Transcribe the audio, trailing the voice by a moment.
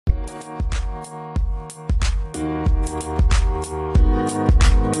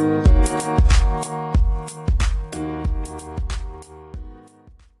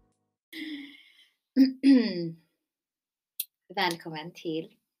Välkommen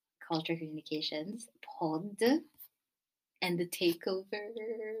till Culture Communications podd and the takeover.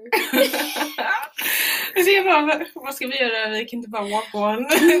 Jag bara, vad ska vi göra? Vi kan inte bara walk on.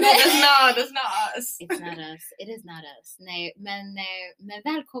 That's not us. It's not us. It is not us. Nej, men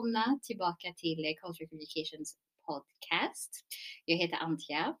välkomna tillbaka till Culture Communications podcast. Jag heter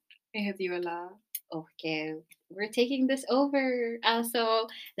Antja. Jag heter Joella. Och we're taking this over. Alltså,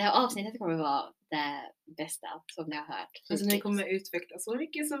 det här avsnittet kommer vara det bästa som ni har hört. Alltså ni kommer utvecklas så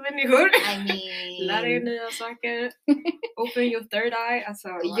mycket som människor. I mean... Lära er nya saker. Open your third eye. Alltså,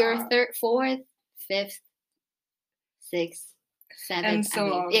 wow. Your third, fourth, fifth, sixth, seventh. And so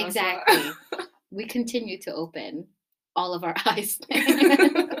on, exactly. alltså. We continue to open all of our eyes.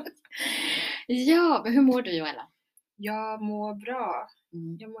 Ja, men hur mår du, Joella? Jag mår bra.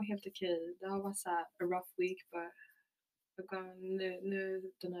 Mm. Jag mår helt okej. Det har varit så här a rough week, but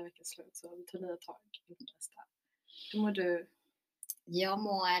nu den här veckan slut så vi tar nya tag inför nästa. Hur mår du? Jag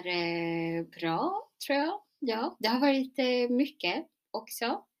mår bra, tror jag. Ja, det har varit mycket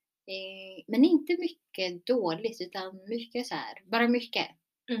också. Men inte mycket dåligt, utan mycket så här. Bara mycket.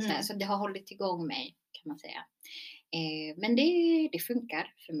 Mm. Så det har hållit igång mig, kan man säga. Men det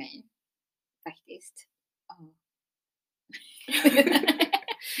funkar för mig. Faktiskt.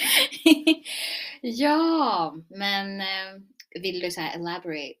 Ja, men vill du så här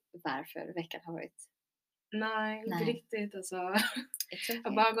elaborate varför veckan har varit? Nej, inte riktigt alltså. It's okay.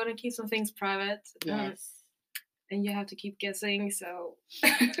 I'm bara gonna keep some things private. Yes. And you have to keep guessing, so...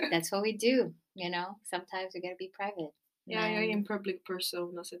 That's what we do, you know. Sometimes we gotta be private. Ja, jag är en public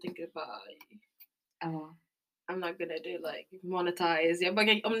person, så jag tänker bara... I'm not gonna do like monetize. Jag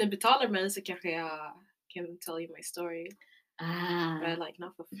bara, om ni betalar mig så kanske jag can tell you my story. But like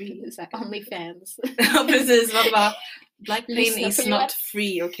not for free. It's like OnlyFans. Ja, precis. Man bara, Black pain Lyssna is på not Joel.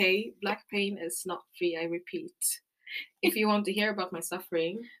 free, okay? Black pain is not free, I repeat. If you want to hear about my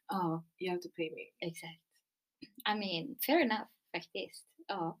suffering, you have to pay me. Exakt. I mean, fair enough faktiskt.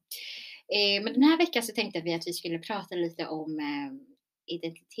 Ja. Men den här veckan så tänkte vi att vi skulle prata lite om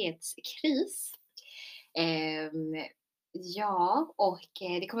identitetskris. Ja, och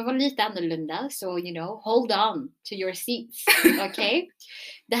det kommer vara lite annorlunda. Så, you know, hold on to your seats. Okay?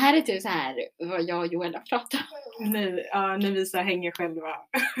 Det här är typ så här vad jag och Joella pratar om. Nu vi så hänger själva.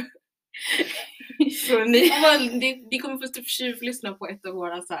 Så ni kommer få typ tjuvlyssna på ett av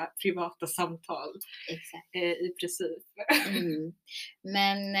våra så här privata samtal. Exakt. I princip. Mm.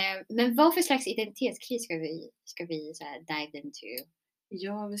 Men vad för slags identitetskris ska vi så här dive into?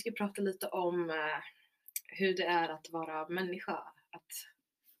 Ja, vi ska prata lite om hur det är att vara människa. Att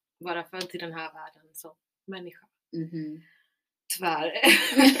vara född till den här världen som människa. Mm-hmm. Tyvärr.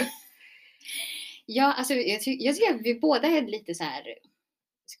 Ja, alltså jag tycker att vi båda är lite så här,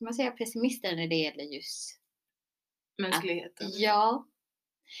 ska man säga, pessimister när det gäller just mänskligheten. Ja.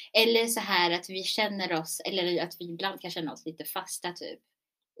 Eller så här att vi känner oss, eller att vi ibland kan känna oss lite fasta typ.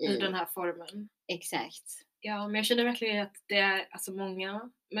 I den här formen. Exakt. Ja, men jag känner verkligen att det är, alltså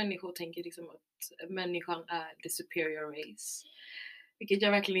många människor tänker liksom att människan är the superior race. Vilket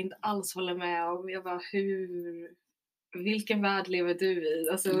jag verkligen inte alls håller med om. Jag bara, vilken värld lever du i?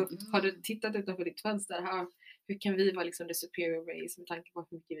 Alltså, har du tittat utanför ditt fönster här? Hur kan vi vara liksom the superior race med tanke på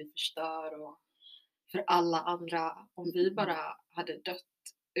hur mycket vi förstör och för alla andra? Om vi bara hade dött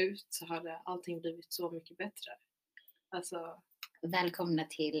ut så hade allting blivit så mycket bättre. Alltså... Välkomna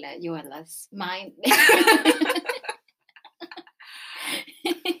till Joellas mind.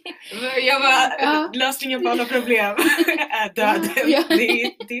 Jag bara, lösningen på alla problem är döden. Ja.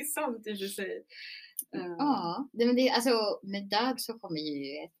 Det är sant i och för sig. Ja, men det, alltså, med död så kommer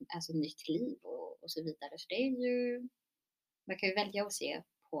ju ett nytt liv och så vidare. Så det är ju, man kan ju välja att se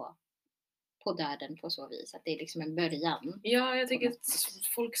på döden på så vis. Att det är liksom en början. Ja, jag tycker att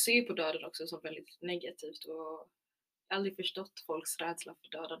folk ser på döden också som väldigt negativt. Och jag har aldrig förstått folks rädsla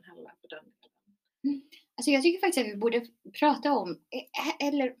för döden heller. För den. Alltså jag tycker faktiskt att vi borde prata om,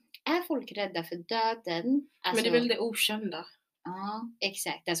 eller är folk rädda för döden? Alltså, men det är väl det okända. Ja,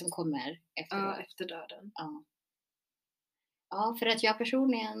 exakt. Det som kommer efteråt. Ja, efter döden. Ja, för att jag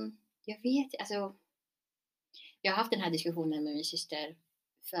personligen, jag vet, alltså jag har haft den här diskussionen med min syster.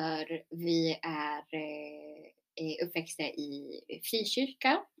 För vi är uppväxta i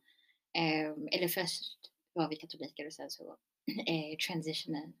frikyrka. Eller först var vi katoliker och sen så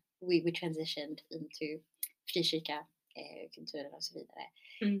we transitioned into frikyrka kulturen och så vidare.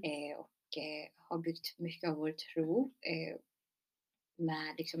 Och har byggt mycket av vår tro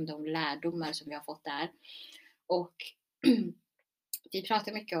med liksom de lärdomar som vi har fått där. Och vi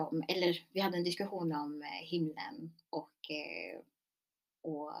pratade mycket om, eller vi hade en diskussion om himlen och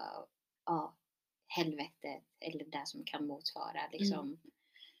helvetet eller det som kan motsvara liksom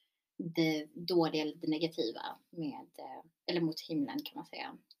det dåliga eller det negativa med, eller mot himlen kan man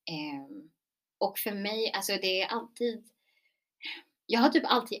säga. Och för mig, alltså det är alltid, jag har typ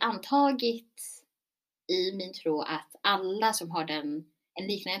alltid antagit i min tro att alla som har en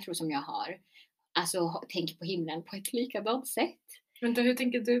liknande tro som jag har, alltså tänker på himlen på ett likadant sätt. Vänta, hur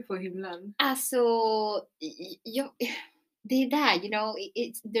tänker du på himlen? Alltså, det är där, you know,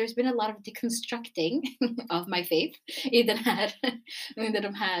 there's been a lot of deconstructing of my faith under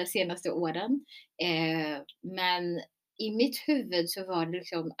de här senaste åren. Men i mitt huvud så var det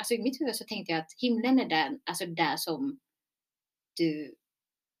liksom, alltså i mitt huvud så tänkte jag att himlen är den, alltså där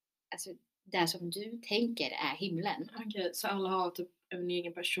som du tänker är himlen. Okej, så alla har typ en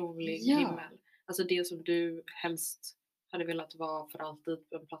egen personlig Ja. himmel. Alltså det som du helst hade velat vara för alltid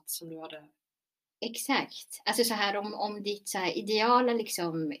på en plats som du hade. Exakt. Alltså så här om ditt så här ideala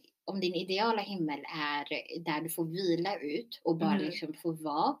liksom, om din ideala himmel är där du får vila ut och bara liksom får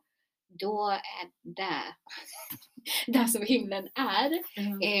vara, då är det där som himlen är.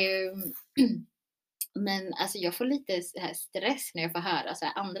 Men alltså jag får lite så här stress när jag får höra så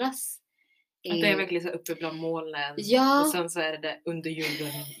här andras. Att det är verkligen så uppe bland molnen. Ja. Och sen så är det under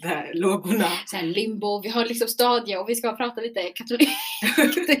jorden där lågorna. Så här limbo, vi har liksom stadier och vi ska prata lite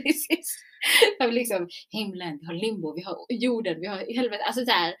katolisiskt. Vi har liksom himlen, vi har limbo, vi har jorden, vi har helvetet. Alltså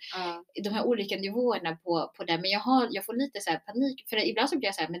så här, de här olika nivåerna på det. Men jag får lite så här panik. För ibland så blir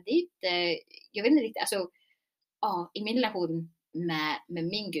jag så här, men det är inte, jag vet inte riktigt, alltså i min relation med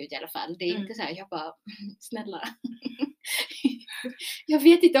min Gud i alla fall. Det är inte så här, jag bara, snälla. Jag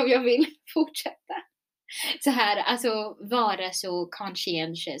vet inte om jag vill fortsätta. Så här, alltså vara så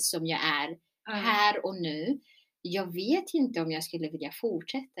conscientious som jag är här och nu. Jag vet inte om jag skulle vilja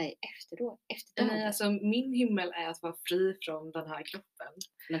fortsätta efter Nej, alltså min himmel är att vara fri från den här kroppen.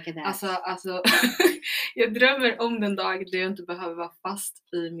 Look at that. Alltså jag drömmer om den dag då jag inte behöver vara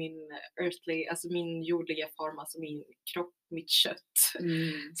fast i min min jordliga form, alltså min kropp, mitt kött.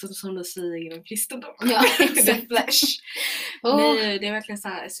 Som du säger inom kristendom. Ja, The flesh. Nej, det är verkligen så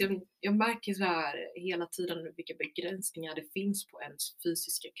här, alltså jag märker så här hela tiden vilka begränsningar det finns på ens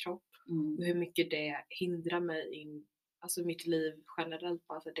fysiska kropp. Och hur mycket det hindrar mig alltså mitt liv generellt,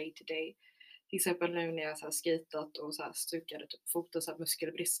 bara så day to day. Till exempel nu när jag så här skatat och så här stukade typ foten, så här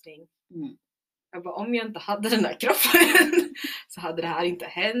muskelbristning. Jag bara, om jag inte hade den här kroppen så hade det här inte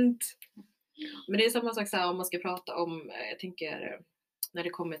hänt. Men det är samma sak så här, om man ska prata om, jag tänker när det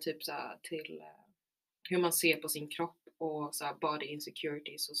kommer typ så här, till hur man ser på sin kropp och så här, body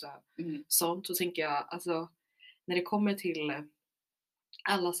insecurities och så här, sånt, så tänker jag alltså när det kommer till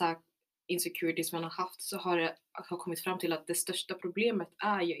alla så här insecurities man har haft, så har jag kommit fram till att det största problemet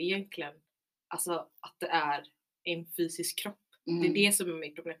är ju egentligen alltså att det är en fysisk kropp. Det är det som är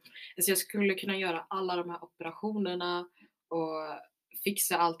mitt problem. Alltså jag skulle kunna göra alla de här operationerna och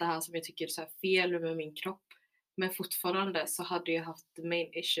fixa allt det här som jag tycker är så här fel med min kropp, men fortfarande så hade jag haft the main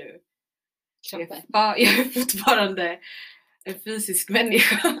issue. Jag är fortfarande en fysisk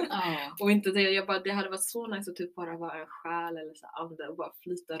människa. Och inte det, det hade varit så nice att typ bara vara en själ eller så ande och bara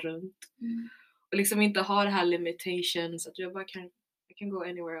flyta runt. Och liksom inte ha det här limitations, att jag bara kan go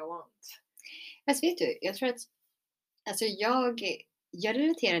anywhere I want. Fast vet du, jag tror att alltså jag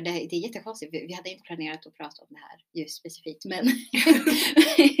relaterade, det är jättekonstigt, vi hade inte planerat att prata om det här just specifikt, men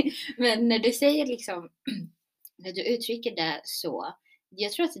men när du säger liksom, när du uttrycker det så,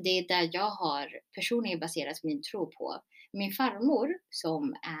 jag tror att det är där jag har personligen baserat min tro på. Min farmor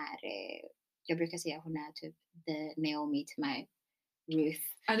som är, jag brukar säga hon är typ the Naomi to my Ruth.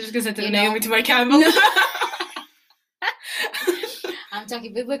 Du ska säga typ Naomi to my Campbell. I'm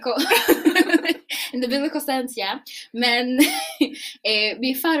talking biblical. In the biblical sense, yeah. Men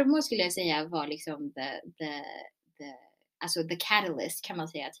min farmor skulle jag säga var liksom the catalyst kan man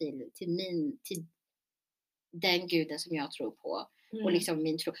säga till den guden som jag tror på. Och liksom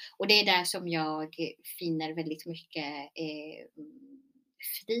min tro. Och det är där som jag finner väldigt mycket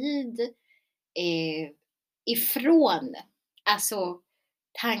frid ifrån alltså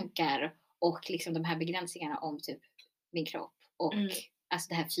tankar och liksom de här begränsningarna om typ min kropp och alltså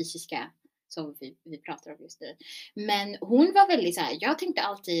det här fysiska som vi pratar om just nu. Men hon var väldigt så här, jag tänkte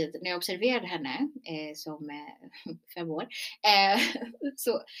alltid när jag observerade henne som 5 år,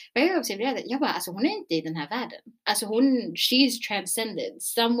 så vad jag observerade, jag bara, alltså hon är inte i den här världen. Alltså she's transcended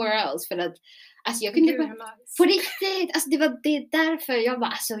somewhere else, för att alltså jag kunde bara, på riktigt, alltså det är därför jag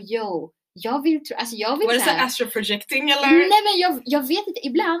bara, alltså jag vill var det så här astral projecting eller? Nej men jag vet inte,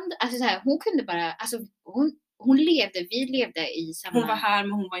 ibland, alltså så här, hon kunde bara, alltså vi levde i samma... Hon var här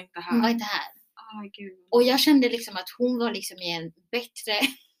men hon var inte här. Hon var inte här. Gud. Och jag kände liksom att hon var liksom i en bättre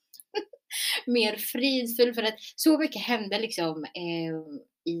mer fridfull, för att så mycket hände liksom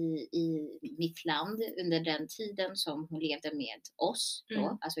i mitt land under den tiden som hon levde med oss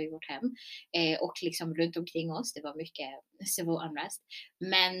då, alltså i vårt hem, och liksom runt omkring oss. Det var mycket civil unrest,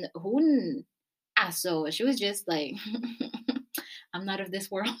 men hon, alltså she was just like I'm not of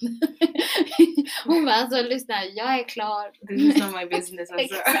this world. Hon bara, alltså lyssna, jag är klar. This is not my business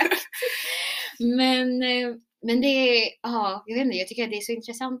alltså. Men det är, ja, jag vet inte, jag tycker att det är så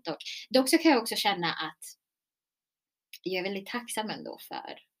intressant dock. Dock så kan jag också känna att jag är väldigt tacksam ändå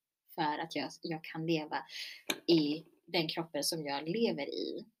för att jag kan leva i den kroppen som jag lever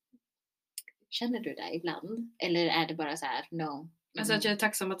i. Känner du det ibland? Eller är det bara så här, no? Alltså att jag är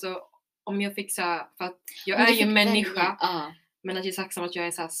tacksam att om jag fick så här, för att jag är ju människa. Men att jag är tacksam att jag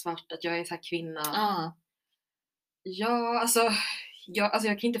är så här svart, att jag är så här kvinna. Ja, alltså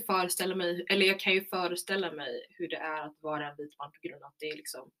jag kan inte föreställa mig, eller jag kan ju föreställa mig hur det är att vara en vit man på grund av att det är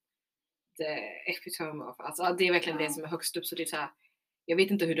liksom det epitome of, alltså det är verkligen det som är högst upp, så det är så här, jag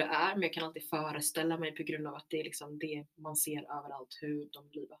vet inte hur det är, men jag kan alltid föreställa mig på grund av att det är liksom det man ser överallt, hur de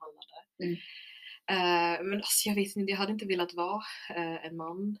blir behandlade. Men alltså jag vet inte, jag hade inte velat vara en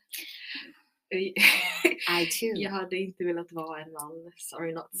man. I too. Jag hade inte velat vara en man.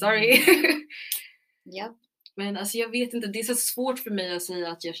 Sorry not sorry. Yep. Men alltså jag vet inte, det är så svårt för mig att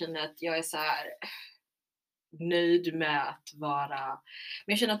säga att jag känner att jag är så här nöjd med att vara.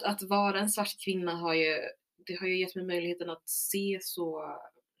 Men jag känner att vara en svart kvinna har ju gett mig möjligheten att se så,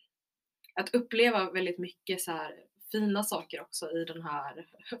 att uppleva väldigt mycket så här fina saker också i den här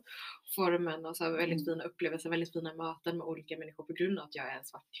formen, och så här väldigt fina upplevelser, väldigt fina möten med olika människor på grund av att jag är en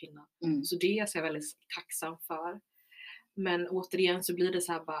svart kvinna. Så det är jag väldigt tacksam för. Men återigen så blir det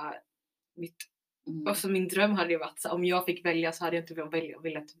så här bara alltså min dröm hade ju varit så, om jag fick välja så hade jag inte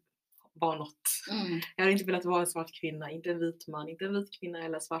velat vara något. Jag hade inte velat vara en svart kvinna, inte en vit man, inte en vit kvinna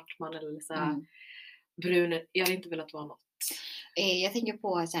eller svart man eller så här brun. Jag hade inte velat vara något. Jag tänker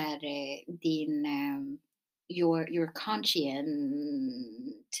på så här din your conscient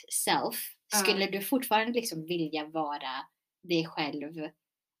self. Skulle du fortfarande liksom vilja vara dig själv,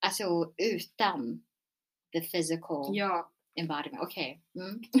 alltså utan the physical embodiment? Okej.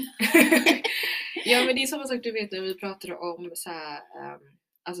 Ja, men det är samma sak, du vet, när vi pratar om så här,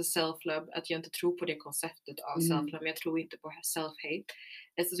 alltså self-love, att jag inte tror på det konceptet av self-love, men jag tror inte på self-hate.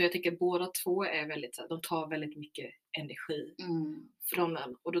 Så jag tycker att båda två är väldigt så här, de tar väldigt mycket energi från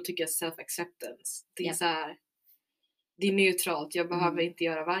en, och då tycker jag self-acceptance, det är så här, det är neutralt, jag behöver inte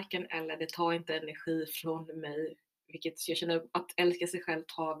göra varken eller, det tar inte energi från mig, vilket jag känner att älska sig själv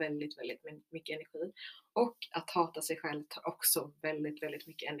tar väldigt, väldigt mycket energi, och att hata sig själv tar också väldigt, väldigt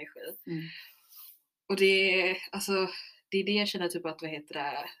mycket energi. Och det är det jag känner typ att, vad heter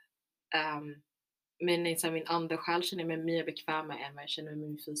det, men min andra själ känner mig mer bekväm med än vad jag känner med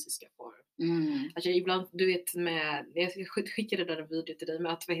min fysiska form. Alltså ibland, du vet, jag skickade den video till dig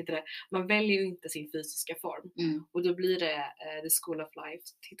med att, vad heter det, man väljer ju inte sin fysiska form, och då blir det The School of Life.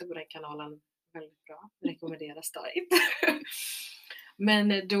 Titta på den kanalen, väldigt bra, rekommenderas starkt.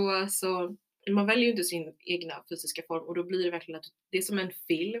 Men då så, man väljer ju inte sin egna fysiska form, och då blir det verkligen att det är som en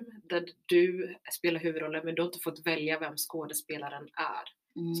film där du spelar huvudrollen, men du har inte fått välja vem skådespelaren är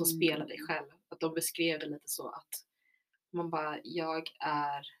som spelar dig själv. Att de beskrev det lite så att man bara, jag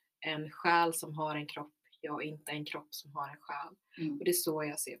är en själ som har en kropp, jag är inte en kropp som har en själ. Och det är så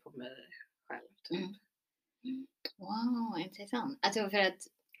jag ser på mig själv typ. Wow, intressant. Alltså för att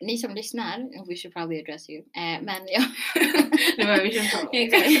ni som lyssnar, we should probably address you. Men ja. Det var vi som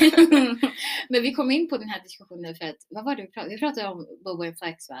Men vi kom in på den här diskussionen för att, vad var det vi pratade om? Bobo and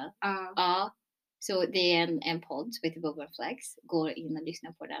Flex, va? Ja. Så det är en podd som heter Bobo and Flex. Gå in och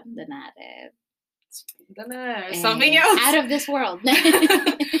lyssna på den. Den är something else. Out of this world.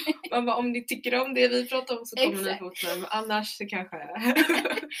 Man bara, om ni tycker om det vi pratar om så kommer ni få men annars så kanske.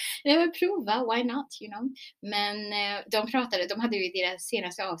 Nej, men prova, why not, you know. Men de hade ju i deras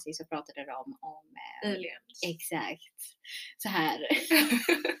senaste avsnitt så pratade de om aliens. Exakt. Så här.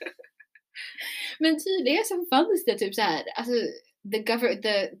 Men tydligen så fanns det typ så här, alltså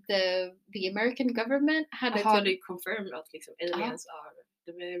the American government hade typ confirmed att liksom aliens are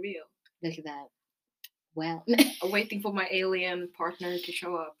real. Look at that. Well, I'm waiting for my alien partner to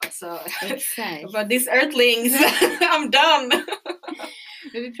show up. Alltså, exakt. But these earthlings, I'm done.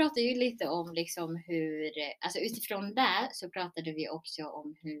 Men vi pratade ju lite om liksom hur, alltså utifrån det så pratade vi också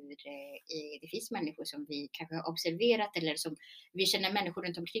om hur det finns människor som vi kanske har observerat, eller som vi känner människor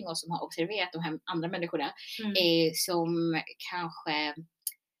runt omkring oss som har observerat de här andra människorna, som kanske,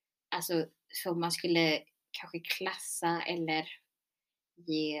 alltså som man skulle kanske klassa eller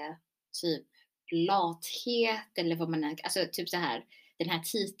ge typ lathet eller vad man är, alltså typ så här. den här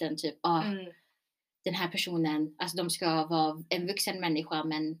titeln typ, den här personen, alltså de ska vara en vuxen människa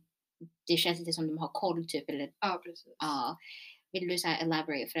men det känns inte som de har koll typ, eller Ja, precis. vill du så här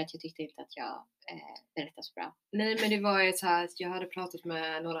elaborate, för att jag tyckte inte att jag berättade så bra. Nej, men det var ju så här att jag hade pratat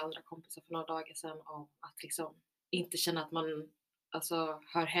med några andra kompisar för några dagar sedan om att liksom inte känna att man alltså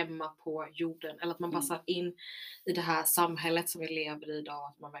hör hemma på jorden, eller att man passar in i det här samhället som vi lever i idag,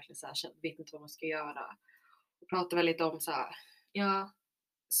 att man verkligen så här, vet inte vad man ska göra. Och pratar väldigt om så här, ja,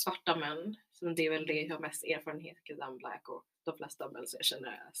 svarta män, som det är väl det jag har mest erfarenhet, 'cause I'm black, och de flesta män som jag känner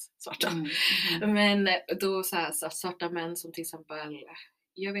är svarta. Men då så här, svarta män som till exempel,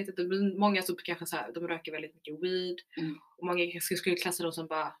 jag vet inte, många som kanske så här, de röker väldigt mycket weed, och många kanske skulle klassa dem som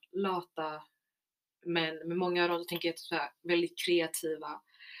bara lata män, men många av dem tänker jag så här, väldigt kreativa,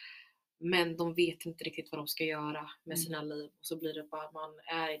 men de vet inte riktigt vad de ska göra med sina liv, och så blir det bara att man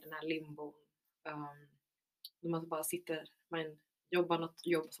är i den här limbon, man bara sitter, man jobbar något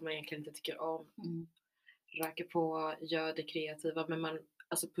jobb som man egentligen inte tycker om, röker på, gör det kreativa, men man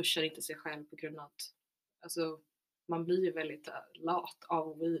alltså pushar inte sig själv på grund av att alltså, man blir ju väldigt lat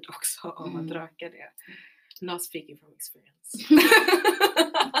av weed också, av att röka det. Not speaking from experience.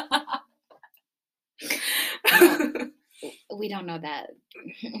 We don't know that.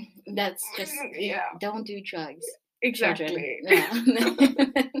 That's just, don't do drugs. Exactly.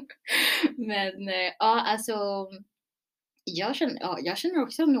 Men ja, alltså jag känner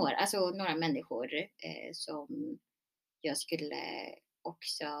också några människor som jag skulle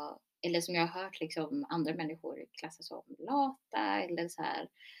också, eller som jag har hört liksom andra människor klassa som lata, eller så här,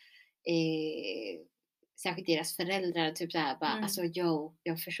 särskilt deras föräldrar typ så här bara, alltså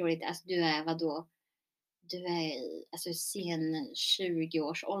jag förstår inte, alltså du är vadå? Du är i alltså sen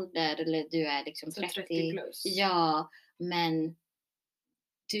 20-års ålder, eller du är liksom 30 plus. Ja, men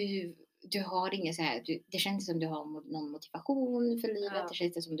du har ingen så här, det känns som du har någon motivation för livet. Ja. Det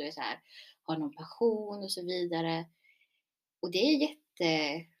känns som du är så här, har någon passion och så vidare. Och det är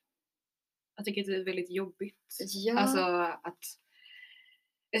jag tycker det är väldigt jobbigt. Ja. Alltså att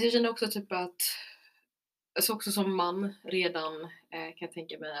jag känner också typ att, alltså också som man redan kan jag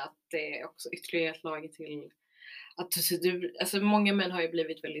tänka mig att det är också ytterligare ett lager till att alltså många män har ju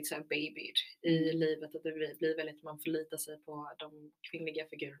blivit väldigt så här babied i livet, att det blir väldigt, man förlitar sig på de kvinnliga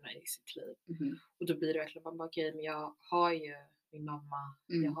figurerna i sitt liv. Och då blir det verkligen, man bara okej, men jag har ju min mamma,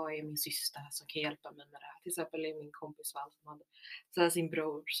 jag har ju min syster som kan hjälpa mig med det här. Till exempel i min kompis fall som hade så här, sin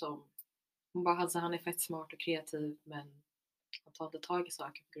bror som hon bara, alltså han är fett smart och kreativ, men han tar inte tag i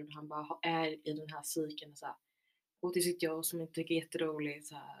saker på grund av att han bara är i den här cykeln, så här, gå till sitt jobb som inte tycker är jätteroligt,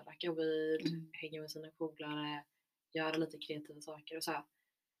 så här, racka weed, hänga med sina polare, göra lite kreativa saker, och så här,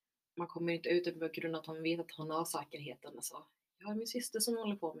 man kommer inte ut på grund av att han vet att han har säkerheten. Alltså, jag har min syster som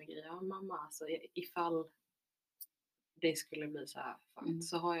håller på med grejer, jag har mamma, alltså, ifall det skulle bli så här,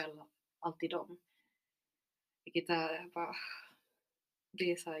 så har jag alltid dem. Vilket är bara,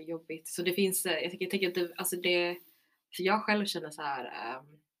 det är så här jobbigt. Så det finns, jag tänker att det, alltså det, så jag själv känner så här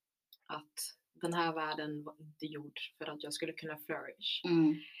att den här världen var inte gjord för att jag skulle kunna flourish.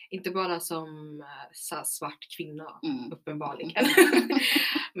 Inte bara som så här, svart kvinna, uppenbarligen.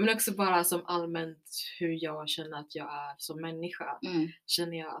 Men också bara som allmänt hur jag känner att jag är som människa.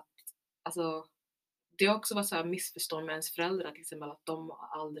 Känner jag att, alltså, det har också varit så här missförstånd med ens föräldrar till exempel, att de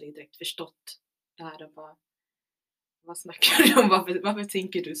har aldrig direkt förstått det här. De bara, vad snackar du om? Varför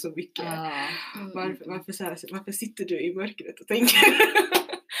tänker du så mycket? Varför sitter du i mörkret och tänker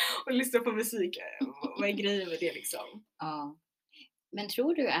och lyssnar på musik? Vad är grejen med det liksom? Ja. Men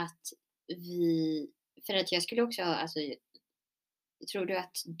tror du att för att jag skulle också, alltså, tror du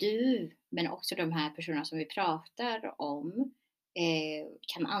att du, men också de här personerna som vi pratar om,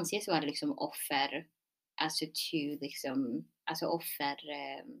 kan anses vara liksom offer, alltså liksom, alltså offer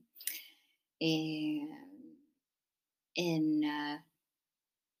en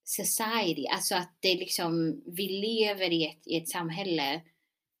society, alltså att det liksom, vi lever i ett samhälle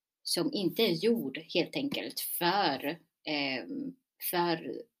som inte är gjord helt enkelt för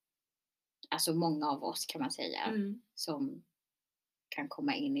alltså många av oss, kan man säga, som kan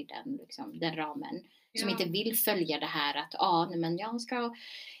komma in i den ramen, som inte vill följa det här att nej, men jag ska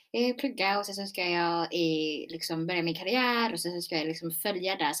plugga, och sen så ska jag liksom börja min karriär, och sen så ska jag liksom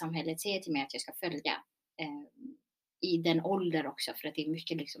följa det här samhället säger till mig att jag ska följa i den ålder också, för att det är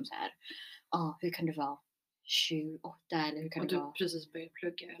mycket liksom så här, hur kan du vara 28, eller hur kan du vara... Och du precis börjat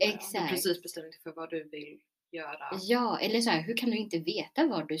plugga, eller exakt. Du precis bestämt dig för vad du vill göra. Ja, eller så här, hur kan du inte veta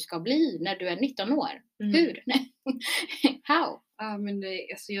vad du ska bli när du är 19 år? Hur? How? Ja, men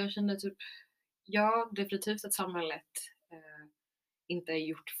alltså jag känner typ, ja, definitivt att samhället inte är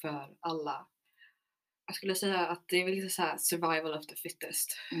gjort för alla. Jag skulle säga att det är väl lite så här survival of the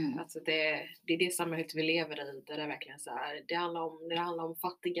fittest. Alltså det är det samhället vi lever i, där det är verkligen så här, när det handlar om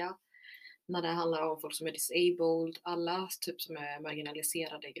fattiga, när det handlar om folk som är disabled, alla typ som är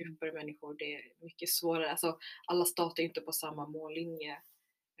marginaliserade grupper människor, det är mycket svårare. Alltså alla startar inte på samma mållinje,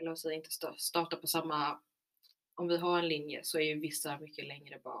 eller vad säger, inte startar på samma, om vi har en linje så är ju vissa mycket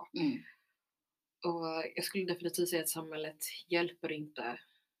längre bak. Och jag skulle definitivt säga att samhället hjälper inte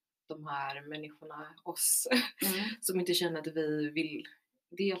de här människorna, oss, som inte känner att vi vill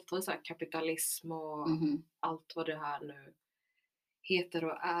delta i så här kapitalism och allt vad det här nu heter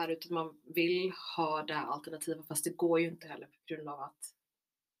och är, utan man vill ha det här alternativet, fast det går ju inte heller på grund av att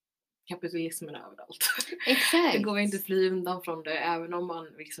kapitalismen är överallt. Exakt. Det går inte att fly undan från det, även om man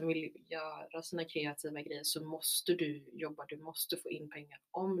liksom vill göra sina kreativa grejer så måste du jobba, du måste få in pengar.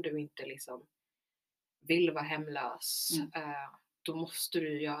 Om du inte liksom vill vara hemlös, då måste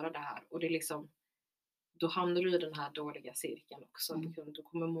du göra det här, och det är liksom, då hamnar du i den här dåliga cirkeln också.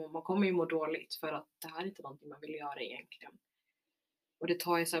 Man kommer ju må dåligt för att det här är inte någonting man vill göra egentligen. Och det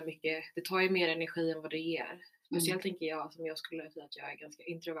tar ju så mycket, det tar ju mer energi än vad det ger. Speciellt tänker jag, som jag skulle säga att jag är ganska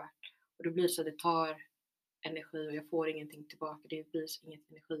introvert. Och då blir det så att det tar energi och jag får ingenting tillbaka. Det blir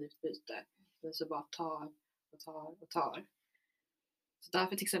inget energiutbyte. Det så bara tar. Så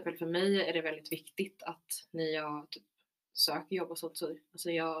därför till exempel för mig är det väldigt viktigt att när jag typ söker jobb och sånt, så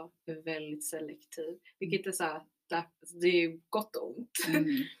alltså jag är väldigt selektiv. Vilket är så här, det är gott och ont.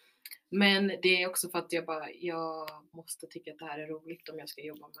 Men det är också för att jag måste tycka att det här är roligt om jag ska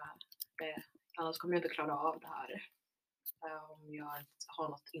jobba med det. Annars kommer jag inte klara av det här om jag inte har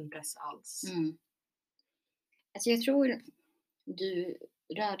något intresse alls. Alltså jag tror du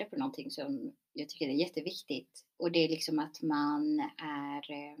rörde på någonting som jag tycker är jätteviktigt. Och det är liksom att man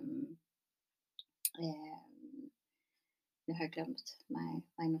är... nu har jag glömt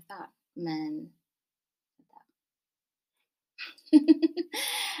my notar. Men...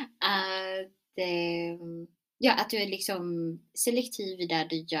 att du är liksom selektiv i det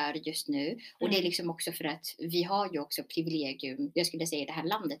du gör just nu. Och det är liksom också för att vi har ju också privilegium, jag skulle säga i det här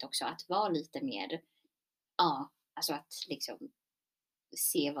landet också, att vara lite mer, alltså att liksom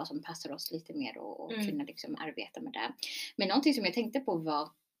se vad som passar oss lite mer och kunna liksom arbeta med det. Men någonting som jag tänkte på var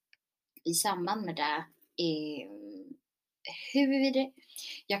i samband med det hur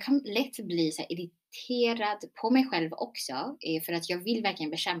jag kan lätt bli så här irriterad på mig själv också, för att jag vill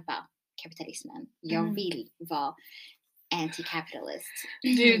verkligen bekämpa kapitalismen. Jag vill vara anti-capitalist.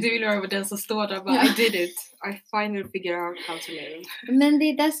 Du vill vara den som står där och bara, I did it. I finally figured out how to live. Men det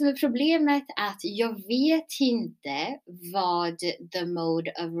är det som är problemet, att jag vet inte vad the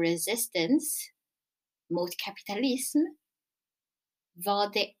mode of resistance mot kapitalism,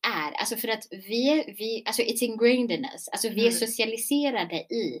 vad det är. Alltså för att vi alltså it's ingrained in us. Alltså vi är socialiserade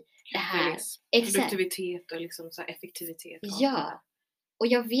i det här. Produktivitet och liksom så här effektivitet. Ja. Och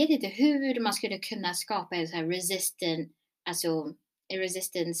jag vet inte hur man skulle kunna skapa en så här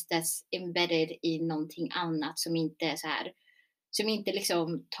resistance that's embedded i någonting annat som inte så här, som inte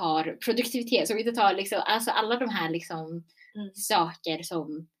liksom tar produktivitet, som inte tar liksom, alltså alla de här liksom saker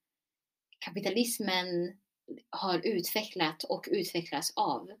som kapitalismen har utvecklat och utvecklas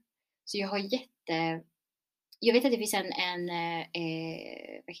av. Så jag vet att det finns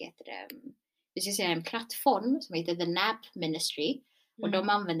vad heter det? Vi ska säga en plattform som heter The Nap Ministry. Och de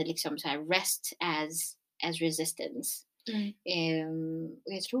använder liksom så här rest as resistance.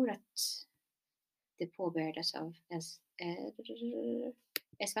 Och jag tror att det påbörjades av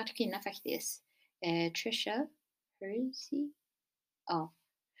en svart kvinna faktiskt. Trisha Hersey. Ja.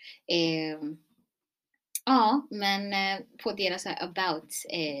 Ja, men på deras about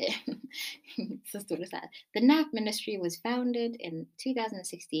så står det så här. The Nap Ministry was founded in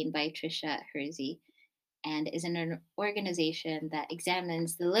 2016 by Trisha Hersey and is an organization that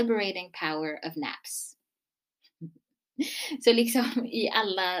examines the liberating power of naps. Så liksom i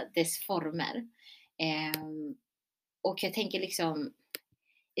alla dess former. Och jag tänker liksom,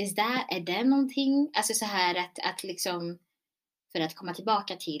 är det någonting, alltså så här att liksom, för att komma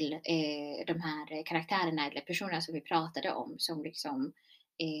tillbaka till de här karaktärerna eller personerna som vi pratade om, som liksom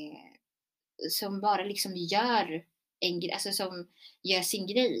som bara liksom gör alltså som gör sin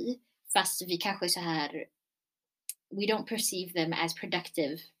grej, fast vi kanske så här, we don't perceive them as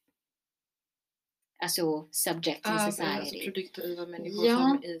productive, alltså subject in society. Alltså produktiva människor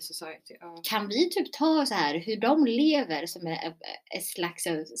som i society. Kan vi typ ta så här hur de lever som ett slags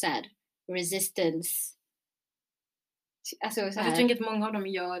så här resistance? Alltså, jag tänker att många av dem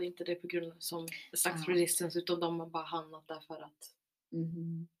gör inte det på grund av som slags resistance, utan de har bara hamnat där för att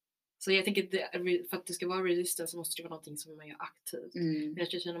Så jag tänker för att det ska vara resistance så måste det vara någonting som man gör aktivt. Men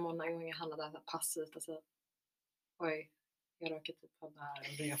jag känner många gånger handlar det här passivt. Alltså, oj, jag råkar typ hamna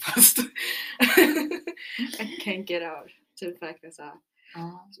här och bringa fast. I can't get out. Typ verkligen så här.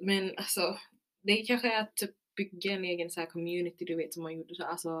 Men alltså, det kanske är att typ bygga en egen så här community, du vet, som man gjorde så här,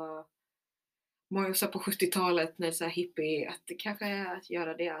 alltså många sa på 70-talet när det så här hippie, att det kanske är att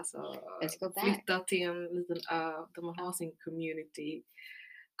göra det, alltså flytta till en liten ö där man har sin community.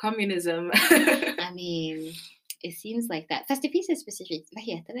 Communism. I mean, it seems like that. Fast det finns ett specifikt, vad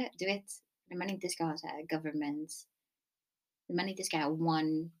heter det? Du vet, när man inte ska ha så här governments, när man inte ska ha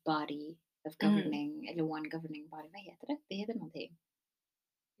one body of governing, eller one governing body, vad heter det? Det heter någonting.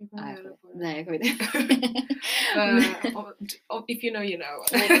 Nej, jag kommer inte. If you know, you know.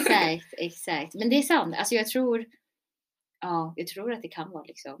 Exakt. Men det är sant. Alltså jag tror att det kan vara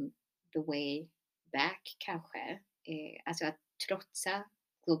liksom the way back kanske. Alltså att trotsa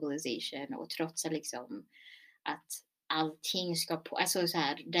globalization och trotsa liksom att allting ska alltså så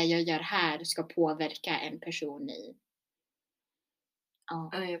här, det jag gör här ska påverka en person i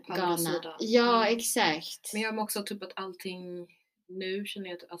Ghana. Ja, exakt. Men jag har också typ att allting nu känner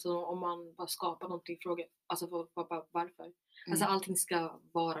jag att alltså, om man bara skapar någonting, fråga alltså varför. Alltså allting ska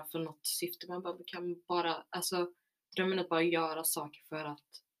vara för något syfte. Man bara kan bara, alltså drömmen att bara göra saker för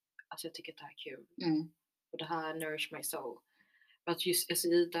att alltså jag tycker att det här är kul. Och det här nourish my soul. Men att just alltså,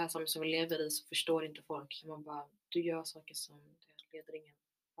 i det här samhället som vi lever i så förstår inte folk. Man bara, du gör saker som det leder ingen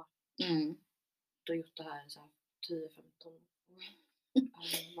vart. Du har gjort det här så här 10-15 år.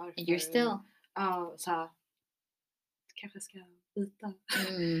 Varför? You're still. Ja, så här. Kanske ska byta.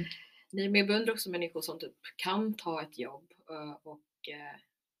 Nej, men jag beundrar också människor som typ kan ta ett jobb och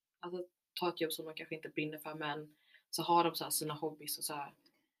alltså ta ett jobb som de kanske inte brinner för, men så har de så här sina hobbies och så här.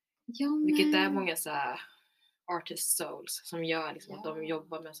 Vilket är många så här artist souls som gör liksom att de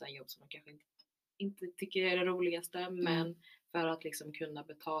jobbar med så här jobb som de kanske inte tycker är det roligaste, men för att liksom kunna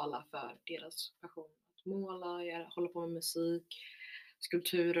betala för deras passion att måla, hålla på med musik,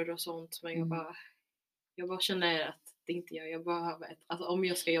 skulpturer och sånt. Men jag bara känner att det inte jag behöver alltså om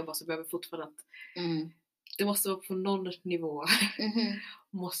jag ska jobba så behöver jag fortfarande att det måste vara på någon nivå.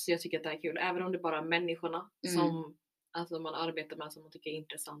 Måste jag tycka att det är kul, även om det bara är människorna som alltså man arbetar med som man tycker är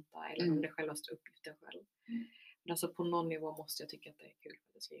intressanta, eller om det är självaste uppgiften själv. Men alltså på någon nivå måste jag tycka att det är kul för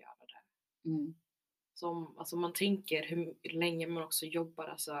att jag ska göra det. Som, alltså man tänker hur länge man också jobbar,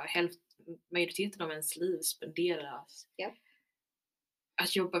 alltså majoriteten av ens liv spenderas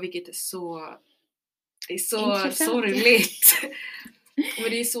att jobba, vilket är så sorgligt. Men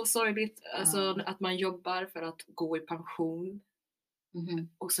det är så sorgligt alltså, att man jobbar för att gå i pension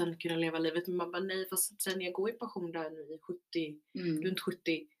och sen kunna leva livet. Men man bara nej, fast sen jag går i pension där nu i runt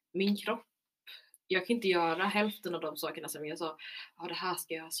 70, min kropp, jag kan inte göra hälften av de sakerna som jag sa, det här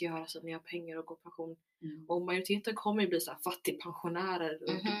ska jag göra sen när jag har pengar och går i pension. Och majoriteten kommer ju bli så här fattigpensionärer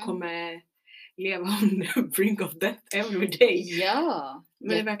och du kommer leva on the brink of death every day. Ja. Men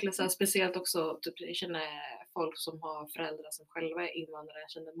det är verkligen så här, speciellt också typ, jag känner folk som har föräldrar som själva är invandrare.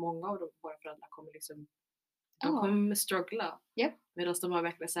 Jag känner många av våra föräldrar kommer liksom de kommer struggla. Medan de har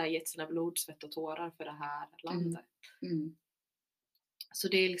verkligen så här, gett sina blod, svett och tårar för det här landet. Så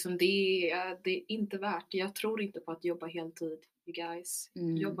det är liksom det är inte värt. Jag tror inte på att jobba heltid, you guys.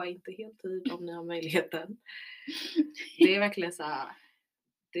 Jobba inte heltid om ni har möjligheten. Det är verkligen så här,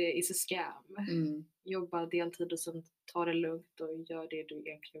 det är så scam. Jobba deltid och sen ta det lugnt och gör det du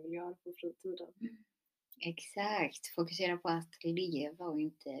egentligen vill göra på fritiden. Exakt. Fokusera på att leva och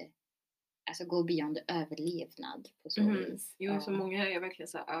inte alltså gå beyond överlevnad på så vis. Jo, så många är verkligen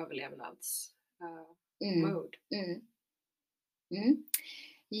så här överlevnads mode.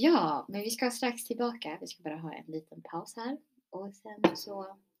 Ja, men vi ska strax tillbaka. Vi ska bara ha en liten paus här. Och sen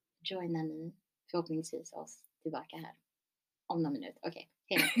så joinar ni förhoppningsvis oss tillbaka här. Om någon minut. Okej,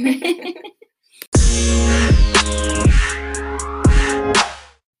 hej.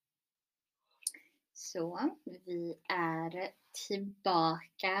 Så, vi är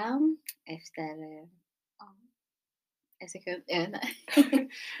tillbaka efter en sekund.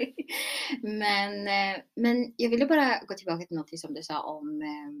 Men jag ville bara gå tillbaka till något som du sa om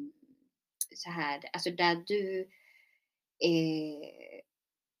så här, alltså där du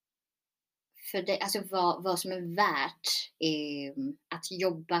för dig, alltså vad som är värt att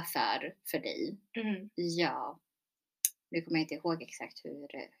jobba för dig. Ja. Nu kommer jag inte ihåg exakt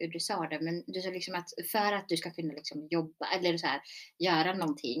hur du sa det, men du sa liksom att för att du ska kunna liksom jobba eller så här, göra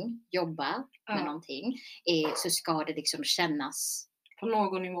någonting, jobba med någonting, så ska det liksom kännas. På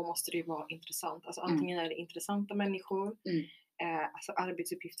någon nivå måste det ju vara intressant. Alltså antingen är det intressanta människor, alltså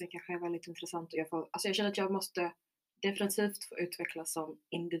arbetsuppgiften kanske är väldigt intressant. Och jag känner att jag måste definitivt få utvecklas som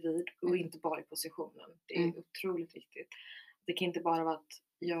individ och inte bara i positionen. Det är otroligt viktigt. Det kan inte bara vara att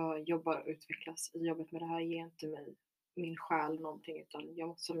jag jobbar och utvecklas i jobbet med det här, ger inte mig min själ någonting, utan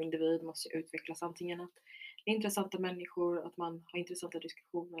jag som individ måste utvecklas, antingen att det är intressanta människor, att man har intressanta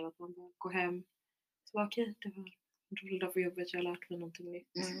diskussioner, att man bara går hem så okej, det var en rolig dag på jobbet, jag har lärt mig någonting nytt.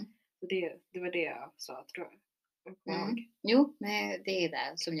 Så det var det jag sa, tror jag. Jo, men det är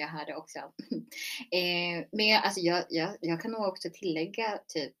det som jag hörde också. Men alltså jag kan nog också tillägga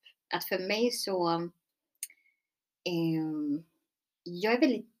typ att för mig så jag är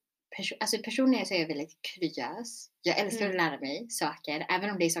väldigt personligen så är jag väldigt kuriös. Jag älskar att lära mig saker, även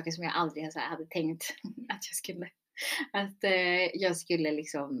om det är saker som jag aldrig hade tänkt att jag skulle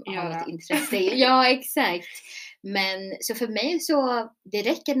liksom ha något intresse i. Ja, exakt. Men så för mig så det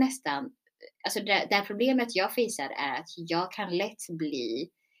räcker nästan. Alltså det problemet jag facear är att jag kan lätt bli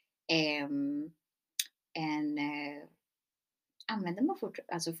använder man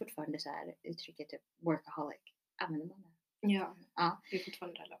fortfarande så här uttrycket typ workaholic? Använder man det? Ja. Det är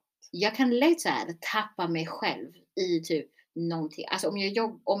fortfarande relevant. Jag kan lätt så här tappa mig själv i typ någonting. Alltså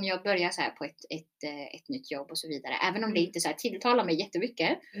om jag börjar så här på ett nytt jobb och så vidare. Även om det inte så här tilltalar mig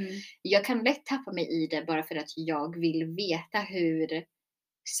jättemycket. Jag kan lätt tappa mig i det bara för att jag vill veta hur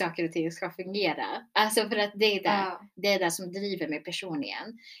saker och ting ska fungera. Alltså för att det är det som driver mig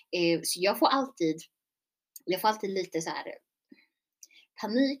personligen. Så jag får alltid lite så här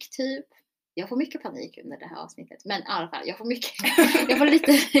panik typ. Jag får mycket panik under det här avsnittet. Men i alla fall,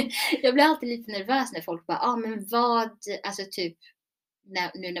 jag blir alltid lite nervös när folk bara, men vad, alltså typ,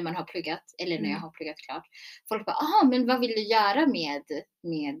 nu när man har pluggat, eller när jag har pluggat klart. Folk bara, men vad vill du göra med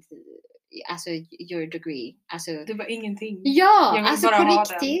alltså your degree? Alltså, det var ingenting. Ja, alltså på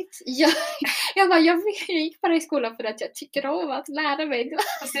riktigt. Jag gick bara i skolan för att jag tycker om att lära mig.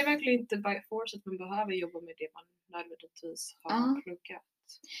 Fast det är verkligen inte by force att man behöver jobba med det man nödvändigtvis har pluggat.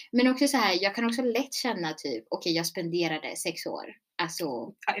 Men också så här, jag kan också lätt känna typ, okej, jag spenderade 6 år.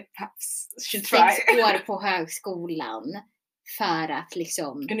 Alltså 6 år på högskolan för att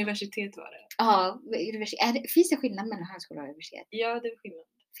liksom... Universitet var det. Ja, finns det skillnad mellan högskola och universitet? Ja, det är skillnad.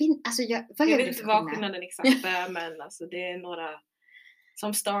 Jag vet inte vad skillnaden exakt är, men alltså det är några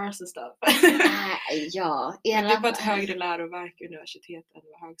som stars och stuff. Ja. Men det är bara ett högre läroverk universitet än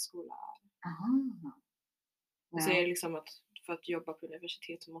vad högskola är. Wow. Så är det liksom att för att jobba på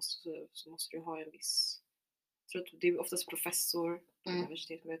universitet så måste du ha en viss... Jag tror att det är oftast professor på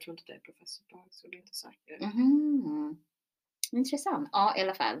universitet, men jag tror inte det är professor på högskola, inte säker. Intressant. Ja, i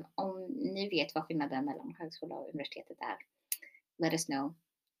alla fall. Om ni vet vad skillnaden mellan högskola och universitetet är, let us know.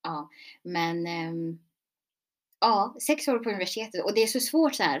 Ja, men 6 år på universitetet, och det är så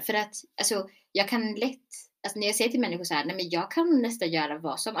svårt så här, för att alltså, jag kan lätt, alltså när jag säger till människor så här, nej men jag kan nästan göra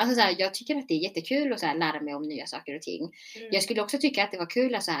vad som, alltså så här, jag tycker att det är jättekul att så här, lära mig om nya saker och ting. Jag skulle också tycka att det var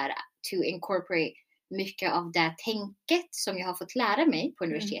kul att så här, to incorporate mycket av det tänket som jag har fått lära mig på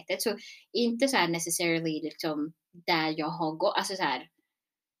universitetet. Så inte så här necessarily liksom där jag har gått, alltså så här,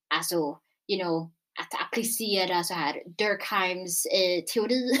 alltså you know, att applicera så här Durkheims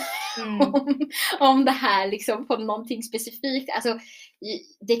teori om det här liksom på någonting specifikt. Alltså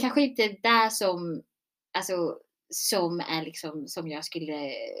det kanske inte är där som är liksom som jag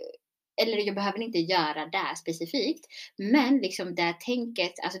skulle, eller jag behöver inte göra det specifikt, men liksom det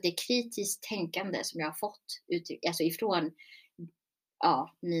tänket, alltså det kritiskt tänkande som jag har fått alltså ifrån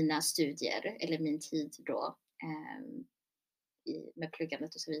mina studier eller min tid då med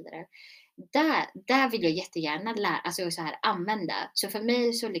pluggandet och så vidare. Där vill jag jättegärna alltså så här använda. Så för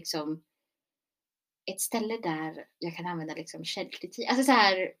mig så liksom ett ställe där jag kan använda liksom källkritik, alltså så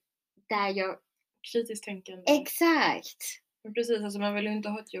här där jag kritiskt tänkande. Exakt. Men precis, alltså man vill ju inte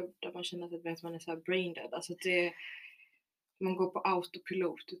ha ett jobb där man känner att man är så här brain dead. Alltså det man går på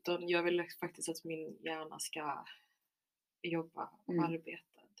autopilot, utan jag vill faktiskt att min hjärna ska jobba och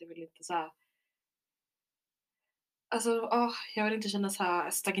arbeta. Det vill inte så här. Alltså, jag vill inte känna så här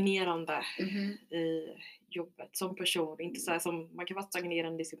stagnerande i jobbet som person. Inte så här som, man kan vara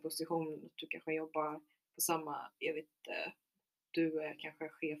stagnerande i sin position. Du kanske jobbar på samma, jag vet inte, du är kanske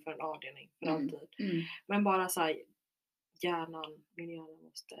chef för en avdelning för alltid. Men bara så här, min hjärna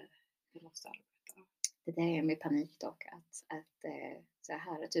måste arbeta. Det där är med panik dock, att så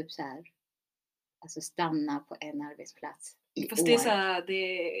här, typ så här, alltså stanna på en arbetsplats i Fast år. Det är så här,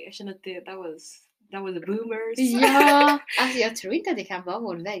 jag känner att that was the boomers. Ja, alltså jag tror inte att det kan vara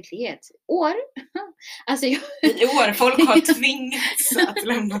vår verklighet. År? Alltså I år, folk har tvingats att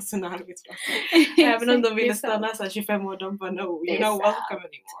lämna sina arbetsplatser. Även om de ville stanna så här 25 år, de bara no, you're not welcome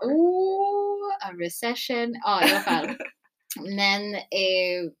anymore. A recession, ja i alla fall. Men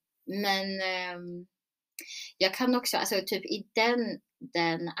jag kan också, alltså typ i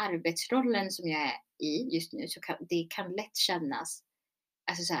den arbetsrollen som jag är i just nu, så det kan lätt kännas,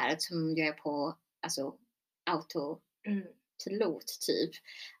 alltså så här, att som jag är på, alltså autopilot typ.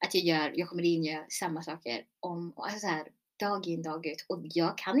 Att jag kommer in och gör samma saker alltså så här, dag in, dag ut. Och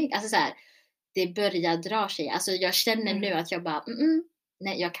jag kan inte, alltså så här, det börjar dra sig. Alltså jag känner nu att jag bara,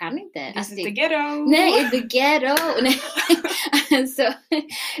 nej, jag kan inte. This is the ghetto! Nej, the ghetto! Nej. Alltså,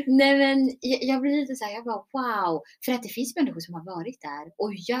 nej men jag blir lite såhär, jag bara wow. För att det finns människor som har varit där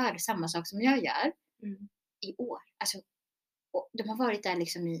och gör samma sak som jag gör i år. Alltså, och de har varit där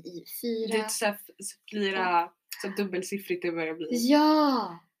liksom i 4... Det är flera, så dubbelsiffrigt det börjar bli.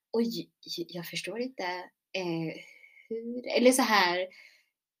 Ja! Och jag förstår inte hur, eller så här,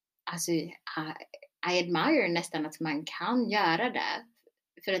 alltså I admire nästan att man kan göra det.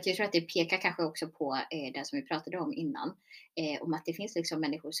 För att jag tror att det pekar kanske också på det som vi pratade om innan. Om att det finns liksom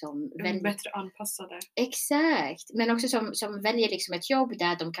människor som väljer bättre anpassade. Exakt. Men också som väljer liksom ett jobb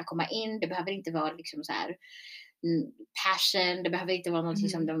där de kan komma in. Det behöver inte vara liksom så här passion. Det behöver inte vara någonting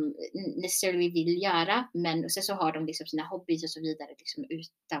som de necessarily vill göra. Men sen så har de liksom sina hobbies och så vidare liksom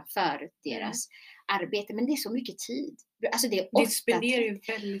utanför deras arbete. Men det är så mycket tid. Alltså det spenderar ju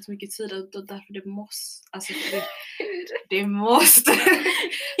väldigt mycket tid och därför det måste, alltså det måste.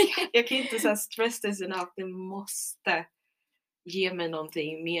 Jag kan inte säga stress this enough. Det måste ge mig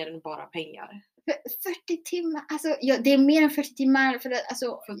någonting mer än bara pengar. 40 timmar, alltså det är mer än 40 timmar för att,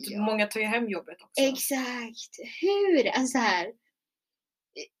 alltså, många tar ju hem jobbet också. Exakt. Hur? Alltså här,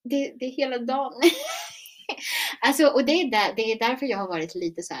 det är hela dagen. Alltså, och det är därför jag har varit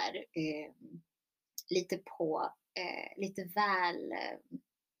lite så här lite väl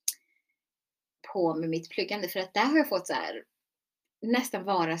på med mitt pluggande, för att där har jag fått så här nästan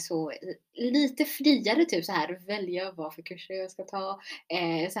vara så lite friare, typ så här välja vad för kurser jag ska ta,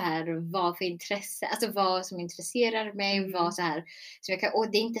 så här vad för intresse, alltså vad som intresserar mig, vad så här så jag kan,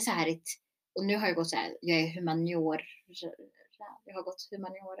 och det är inte så här och nu har jag gått så här, jag är humaniora, jag har gått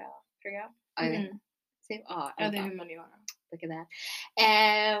humaniora program. Ja, det är humaniora.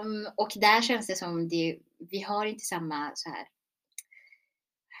 Och där känns det som vi har inte samma så här.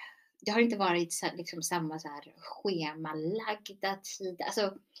 Det har inte varit liksom samma så här schemalagda tid. Alltså,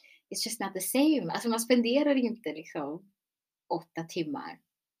 it's just not the same. Alltså man spenderar inte liksom 8 timmar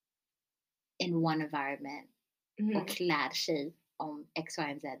in one environment och lär sig om X, Y,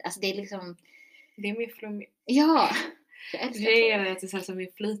 och Z. Alltså det är liksom... Det är mer flummigt. Ja. Det är att det är så mer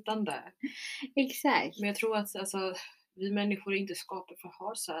flytande. Exakt. Men jag tror att alltså, vi människor är inte skapade för att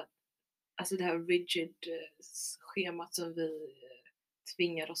ha så här, alltså det här rigid schemat som vi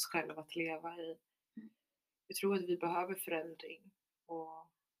tvingar oss själva att leva i. Jag tror att vi behöver förändring och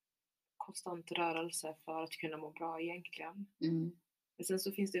konstant rörelse för att kunna må bra egentligen. Men sen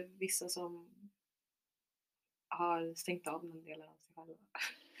så finns det vissa som har stängt av den delen av sig själva.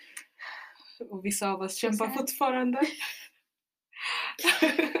 Och vissa av oss kämpar fortfarande.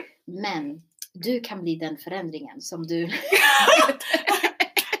 Men du kan bli den förändringen som du...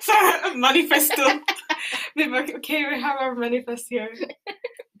 Manifesto! We were, okay, we have our manifest here.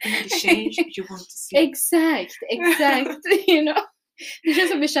 Be the change you want to see. Exakt. You know, det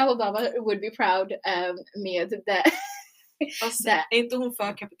känns som Michelle Obama would be proud med det. Alltså, är inte hon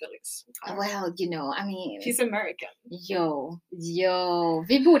för kapitalism? Well, you know, I mean... She's American. Jo.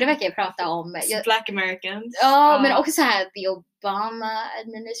 Vi borde verkligen prata om... Black Americans. Ja, men också så här, the Obama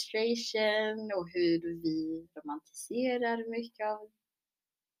administration och hur vi romantiserar mycket av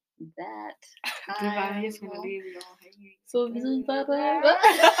that. Så vidare.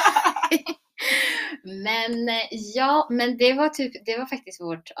 Men det var faktiskt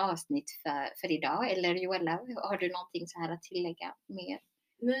vårt avsnitt för idag. Eller Joella, har du någonting så här att tillägga mer?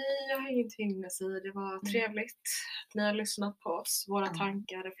 Nej, jag har ingenting att säga. Det var trevligt. Ni har lyssnat på oss, våra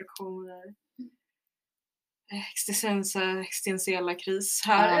tankar, reflektioner. Existentiella kris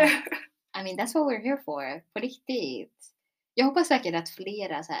här. I mean, that's what we're here for. På riktigt. Jag hoppas verkligen att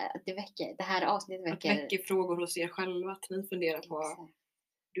flera så här, att det här avsnittet väcker frågor hos er själva, att ni funderar på Exakt.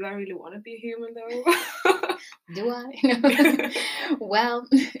 Do I really want to be human though? Do I? Well,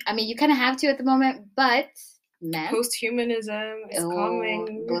 I mean, you kind of have to at the moment, but post-humanism is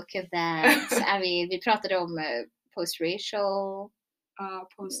coming. Look at that. I mean, vi pratade om post-racial,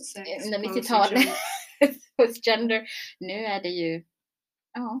 post-sex, när 90-talet, post-gender. Nu är det ju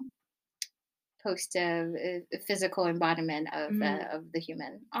post physical embodiment of the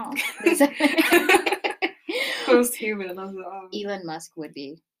human. Post-human, alltså. Elon Musk would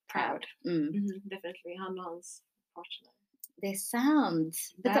be proud. Definitely, han och hans partner. Det är sant.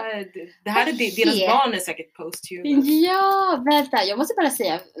 Det här är deras barn är säkert post-human. Ja, vänta. Jag måste bara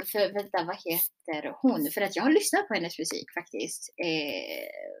säga, för vänta, vad heter hon? För att jag har lyssnat på hennes musik faktiskt.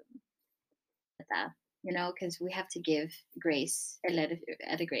 Vänta. You know, because we have to give grace,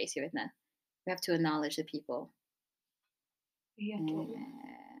 eller grace, jag vet inte. We have to acknowledge the people.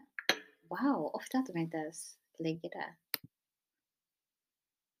 Wow, ofta att de inte ens lägger det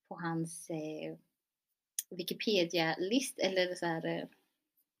på hans Wikipedia-list, eller så här.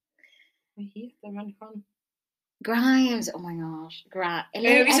 Vad heter människan? Grimes, oh my gosh.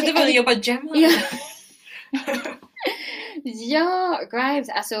 Jag visste inte vad du jobbar Gemma. Ja, Grimes,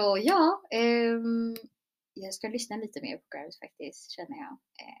 alltså ja. Jag ska lyssna lite mer på Grimes faktiskt, känner jag.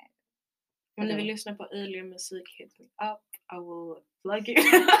 Om ni vill lyssna på alien-musik, hit me up, I will plug you.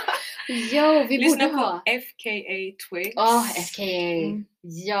 Jo, vi lyssna borde på ha FKA Twigs. FKA.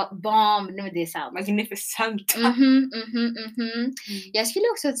 Ja, bomb. Nej, men det är sant. Magnificent. Jag skulle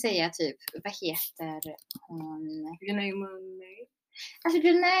också säga typ, vad heter hon? Alltså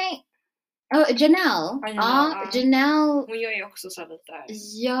Janelle. Janelle. Hon gör ju också så lite.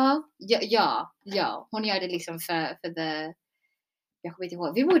 Ja. Hon gör det liksom för the. Jag kommer inte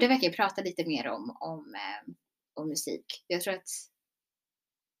ihåg. Vi borde verkligen prata lite mer om musik. Jag tror att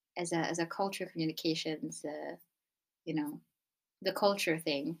as a culture communications, you know, the culture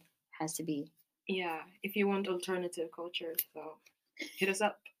thing has to be. Yeah, if you want alternative culture, so hit us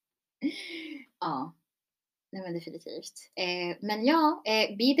up. Ja, nej men definitivt. Men ja,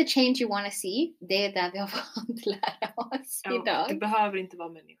 be the change you want to see. Det är där vi har fått lära oss idag. Det behöver inte vara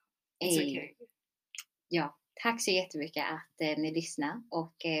människa. It's okay. Ja, tack så jättemycket att ni lyssnar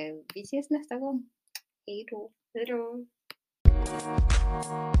och vi ses nästa gång. Hej då. Hej då.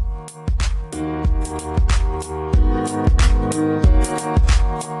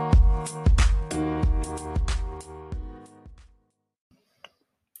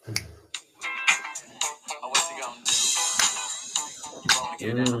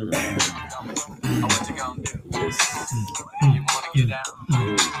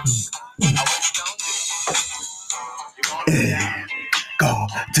 Go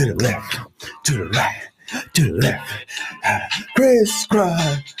to the left, to the right, to the left. Crisscross.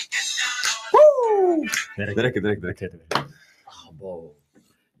 Woo! Det räcker.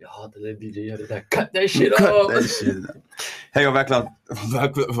 Jag hatar när DJ gör det där. Cut that shit off! Hej och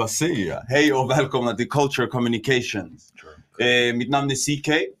vad säger jag? Hej och välkomna till Culture Communications. Mitt namn är CK.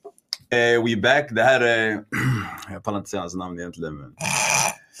 We back. Det här är... jag pallar inte säga hans namn egentligen, men...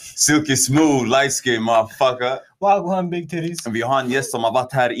 Silky Smooth, light skin motherfucker. Wagwan big titties. Vi har en gäst som har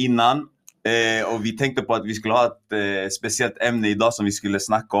varit här innan. Och vi tänkte på att vi skulle ha ett speciellt ämne idag som vi skulle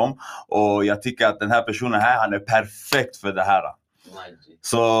snacka om. Och jag tycker att den här personen här, han är perfekt för det här.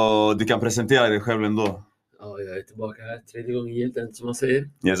 Så du kan presentera dig själv ändå. Ja, jag är tillbaka här. 3:e gången gillt, som man säger.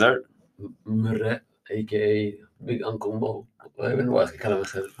 Yes sir. Murre, a.k.a. Big Uncle Mo. Jag vet inte vad jag ska kalla mig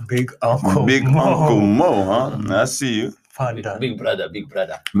själv. Big Uncle Mo, huh? I see you. Big brother.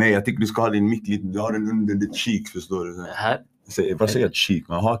 Men jag tycker du ska ha din mick lite, du har den under ditt cheek, förstår du? Här? Vad säger jag cheek?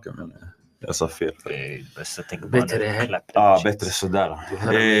 Man hakar menar jag sa fel. Bättre här. Ja, bättre sådär.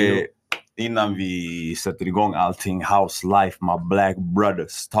 Innan vi sätter igång allting, house life, my black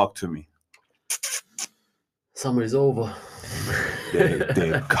brothers, talk to me. Summer is over. Det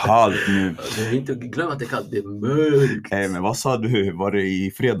är kallt nu. Inte glöm att det är kallt, det är mörkt. Hey, men vad sa du? Var det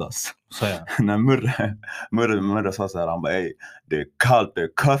i fredags? Så ja. När Murre sa så här, han bara, hey, det är kallt, det är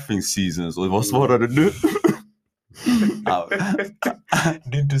cuffing season. Så vad svarade du?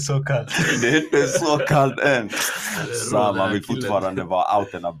 Det är inte så kallt. Det är inte så kallt än. Så man vill fortfarande vara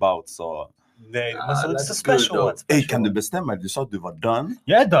out and about, så... Nej, det måste vara så special. Hey, kan du bestämma? Du sa att du var done.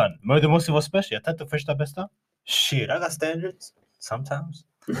 Jag är done, men det måste vara special. Jag tar inte första bästa. Shit, I got standards. Sometimes.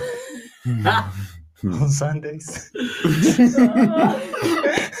 On Sundays.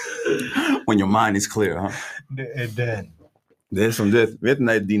 When your mind is clear, huh? Det är som du vet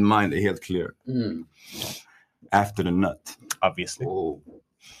när din mind är helt clear. After the nut. Obviously. Oh.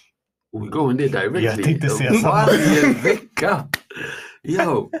 We go in there directly. Jag tänkte säga samma. Varje vecka.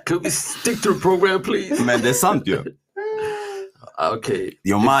 Yo, can we stick to the program please? Men det är sant ju. Okay.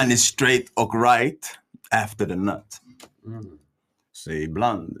 Your mind is straight och right after the nut. Så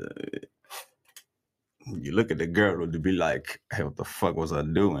ibland you look at the girl and you be like, hey, what the fuck was I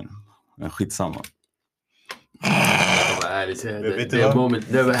doing? Men skitsamma. That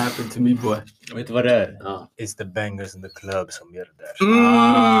moment never happened to me, boy. Vet du vad det är? It's the bangers in the club som gör det där.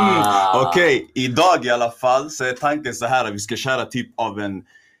 Okej, idag i alla fall så är tanken så här att vi ska köra typ av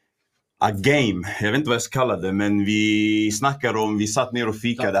a game. Jag vet inte vad jag ska kalla det, men vi snackar om, vi satt ner och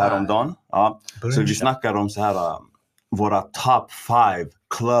fikade häromdagen. Ja. Så vi snackar om så här våra top 5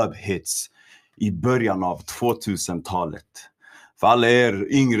 club hits i början av 2000-talet. För alla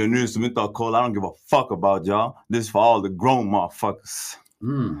er yngre nu som inte har koll, I don't give a fuck about y'all. This is for all the grown motherfuckers.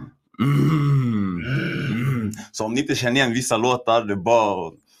 Så om ni inte känner igen vissa låtar, det är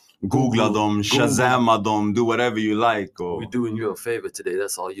bara googla dem, shazama dem, do whatever you like. Och... We're doing you a favor today,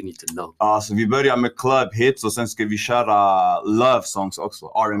 that's all you need to know. Så vi börjar med club hits och sen ska vi köra love songs också,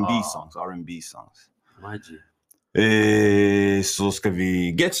 R&B songs. Så ska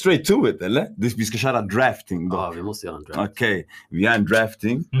vi get straight to it, eller? Vi ska köra drafting då. Ja, vi måste göra en draft. Okej, vi har en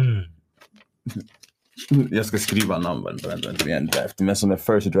drafting. Jag ska skriva namnen. Vi har en drafting. Men som är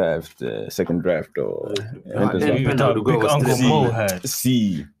first draft, second draft och... C.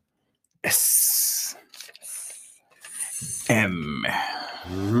 S. M.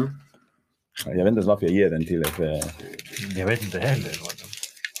 Jag vet inte ens varför jag ger den till er. Jag vet inte heller.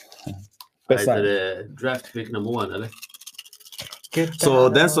 Är det draft pick number 1 eller? Så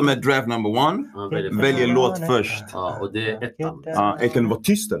den som är draft number 1 väljer låt först. Ja, och det är ettan. Jag kan vara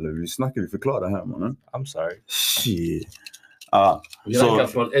tyst eller? Vi förklarar här, mannen. I'm sorry. Shit. Vi räknar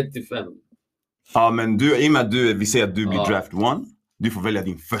från 1 till 5. Men i och med att vi säger att du blir draft 1, du får välja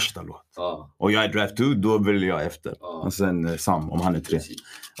din första låt. Och jag är draft 2, då väljer jag efter. Och sen Sam, om han är 3.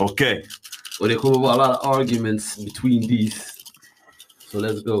 Okej. Och det kommer vara alla arguments between these. So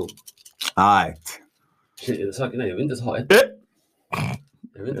let's go. Alright. Saken är, jag vill inte ha ettan.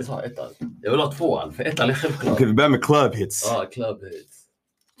 Jag vill ha 2, för ettan är självklart. Okej, vi börjar med club hits. Club hits.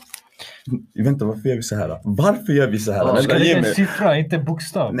 Jag vet inte varför gör vi så här. Varför gör vi så här? Ska det en siffra, inte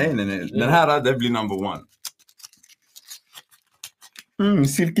bokstav? Nej. Den här, det blir number 1.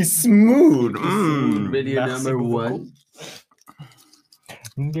 Silky smooth. Video number 1.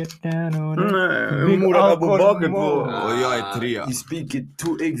 Get down on it. Mora på baken på. Och jag är 3. You speak it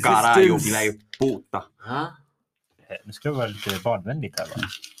to existence. Carajo, bila är puta. Nu ska det vara lite barnvänligt här, va?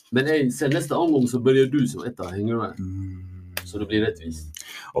 Men sen nästa omgång så börjar du som etta, hänger du med? Så det blir rättvist.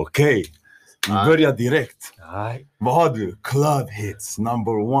 Okej, vi börjar direkt. Vad har du? Club hits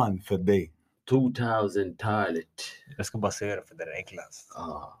number 1 för dig. 2000 Toilet. Jag ska bara säga det för det är enklast.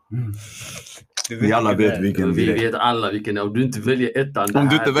 Vi alla vet vilken. Vi vet alla vilken. Om du inte väljer ettan. Om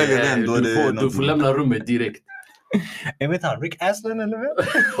du inte väljer den, då är det... Du får lämna rummet direkt. Jag vet han, Rick Astley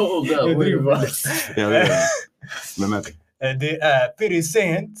eller vad? Jag vet. Vem är det? Det är 50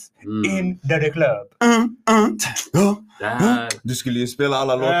 Cent in the club. Du skulle ju spela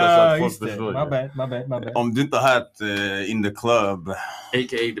alla låtar så att folk förstår. My bad. Om du inte har hört In the Club,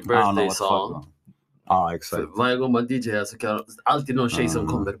 a.k.a. the birthday song. Exakt. Varje gång man DJar så kan alltid någon tjej som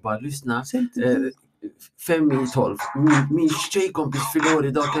kommer bara lyssna. 5:12. Min tjejkompis fyller år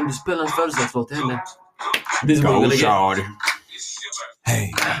idag, kan du spela en födelsedagslåt till henne? Det är så många lägger.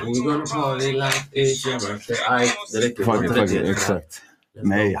 Hey. We're gonna party like it's your birthday. Det räcker. Exakt.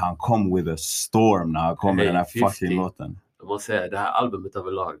 Nej, han kom with a storm när han kom med den här fucking låten. Jag måste säga, det här albumet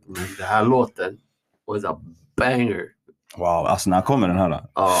överlag, men det här låten was a banger. Wow, alltså när han kom med den här.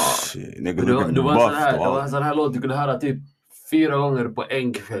 Det var en sån här låt du kunde höra typ 4 gånger på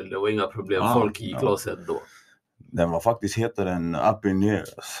en kväll. Det var inga problem, folk gick loss då. Den var faktiskt hetare än Up in Here.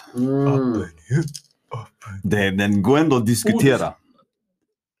 Den går ändå att diskutera.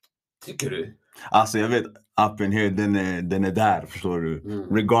 Tycker du? Alltså jag vet, Up in Here, den är där, förstår du.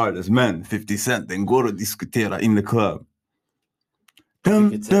 Regardless, men 50 Cent, den går att diskutera in the club.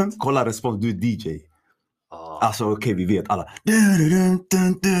 Kolla respons, du är DJ. Alltså okej, vi vet alla.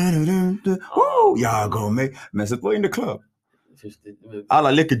 Jag går med. Men sätt på in the club.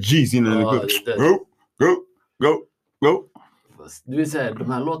 Alla leker G's in the club. Go. Du vill säga,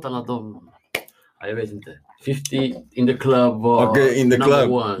 de här låtarna, jag vet inte. 50 in the club var okej, in the club,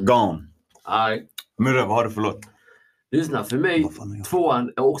 gone. Men vad har du för låt? Lyssna, för mig,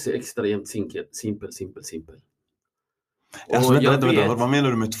 2:an är också extremt simpel. Alltså vänta, vad menar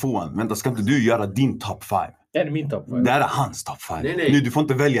du med 2:an? Vänta, ska inte du göra din top 5? Det är min top 5. Det är hans top 5. Nej. Nu, du får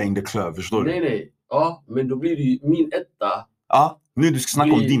inte välja in the club, förstår du? Nej. Ja, men då blir det ju min etta. Ja, nu du ska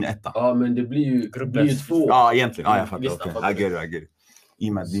snacka om din etta. Ja, men det blir ju 2. Ja, egentligen. Ja, jag fattar. Okej. I get it.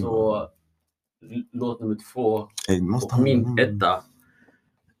 Så låt nummer 2 och min etta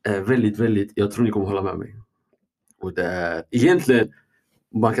är väldigt, jag tror ni kommer hålla med mig. Och det är egentligen,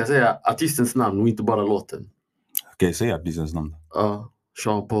 man kan säga artistens namn och inte bara låten. Okej, säg artistens namn.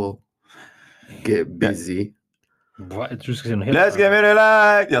 Sean Paul, Get Busy. Let's get me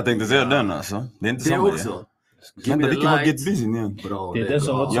like. Jag tänkte säga den alltså. Det är inte samma. Det också. Vänta, vilken var Get Busy igen? Det är den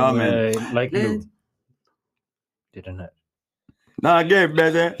som låter som Like Blue. Det är den här. Nej, Get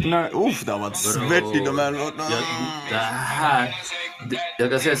Busy. Det har varit svettigt de här låtarna. Det här, jag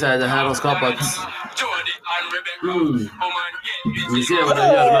kan säga så här, det här har skapat Ni ser vad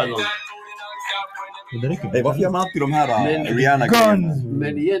den gör med dem. Hey, varför gör man alltid de här Rihanna Guns!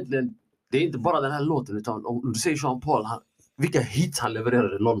 Men egentligen, det är inte bara den här låten utan om du säger Sean Paul, vilka hits han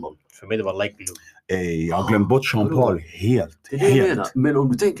levererade i London. För mig det var Like Blue. Hey, jag har glömt bort Sean Paul helt. Det är det jag menar. Men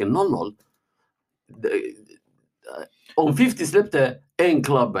om du tänker 00, om 50 släppte en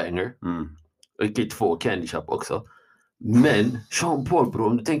clubbanger, okej 2 Candy Shop också. Men Sean Paul, bro,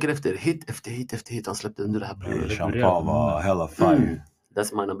 om du tänker efter hit efter hit efter hit han släppte under det här perioden. Sean Paul var hella fire.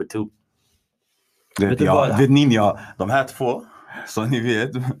 That's my number 2. Vet ni, de här två, så ni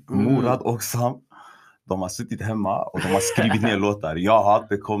vet, Morad och Sam, de har suttit hemma och de har skrivit ner låtar. Jag har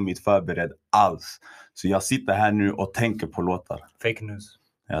inte kommit förberedd alls. Så jag sitter här nu och tänker på låtar. Fake news.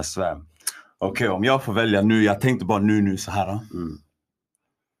 Jag svär. Okej, om jag får välja nu, jag tänkte bara nu så här.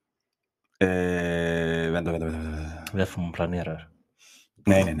 Vänta. Därför man planerar.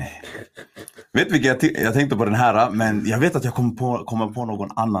 Nej. Vet du vilka jag tänkte på den här, men jag vet att jag kommer på någon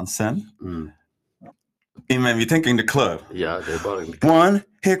annan sen. Men vi tänker in the club. Ja, det är bara One,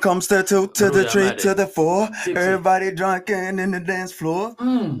 here comes the two to the three to the four. Everybody drunken in the dance floor.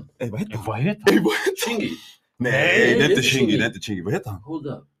 Vad heter han? Shingy. Nej, det är inte Shingy. Vad heter han? Hold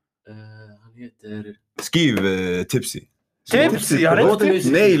up. Han heter... Skriv Tipsy. Tipsy?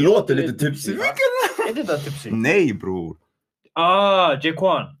 Nej, låter lite Tipsy. Är det där Tipsy? Nej, bror.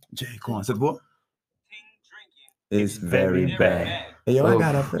 J-Quan. Sätt på. It's very bad.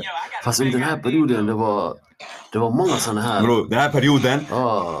 Fast under den här perioden det var många såna här. Bro, den här perioden.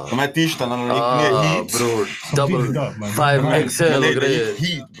 De här t-shirtarna de gick ner hit. Bror, double 5XL och grejer.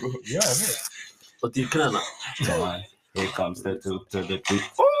 Hit, bro. Ja, jag vet. Och till knäna. Here comes the two to the three.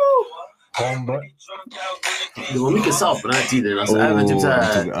 Det var mycket South på den här tiden. Alltså, även typ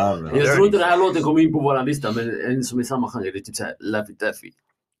såhär. Jag tror inte den här låten kommer in på våran lista, men en som är samma genre, det är typ såhär Laffy Taffy.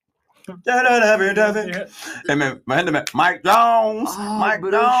 Hey, men vad hände med Mike Jones?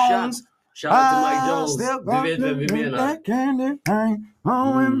 Mike Jones. Shout out to Mike Jones. Du vet vem vi menar.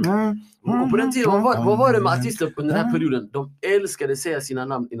 Och på den tiden, vad var det med artister under den här perioden? De älskade säga sina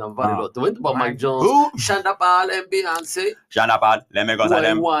namn innan varje låt. Det var inte bara Mike Jones. Shonda Paul and Beyoncé. Shonda Paul, let me go to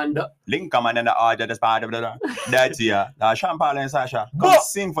them. Wanda. Linka man in the order, the spot, that's here. Sean Paul and Sasha. Come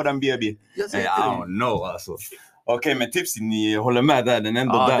sing for them, baby. I don't know, alltså. Okej, men Tipsy, ni håller med där, den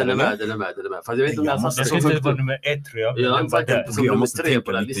ändå där, den är med. Fast jag vet inte om jag satt det. Det var nummer 1, tror jag. Jag har inte sagt det som nummer 3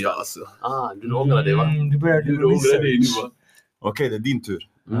 på den listan. Du ångrar dig, va? Du ångrar dig nu, va? Okej, det är din tur.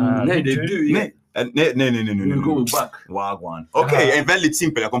 Nej, det är du. Nej. Nu går vi back. Wagwan. Okej, en väldigt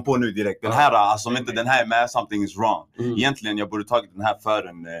simpel, jag kom på nu direkt. Den här, alltså om inte den här är med, something is wrong. Egentligen, jag borde tagit den här för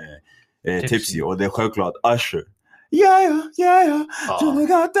en Tipsy. Och det är självklart Usher. Yeah. You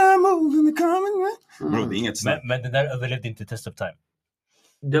got that moving coming. Bro, det är inget snack. Men den där överlevde inte Test of Time.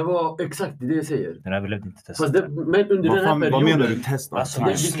 Det var exakt det jag säger. Den överlevde inte Test of Time. Men under den här perioden... Vad menar du Test of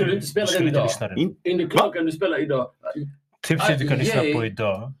Time? Vi skulle inte spela den idag. In the club kan du spela idag. Tipsy du kan lyssna på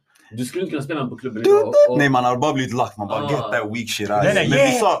idag. Du skulle inte kunna spela den på klubben idag. Nej, man har bara blivit lagt. Man bara get that weak shit out. Men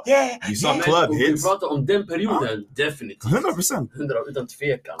vi sa club hits. Vi pratar om den perioden, definitivt. 100%. Utan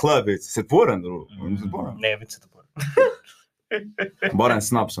tvekan. Club hits. Sätt på den då. Nej, jag vill inte sätta på den. Bara en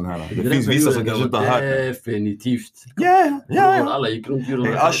snabb sån här. Det finns vissa som kanske inte har hört det. Definitivt. Yeah. Alla gick runt i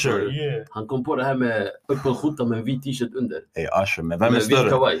Hey, Usher. Han kom på det här med öppen skjorta med en vit t-shirt under. Hey, Usher. Men vem är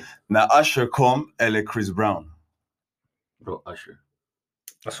större? När Usher kom eller Chris Brown? Bro, Usher.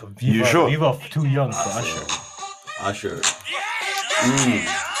 Alltså, vi var too young för Usher.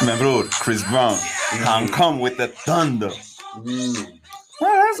 Men bror, Chris Brown. Han kom with the thunder.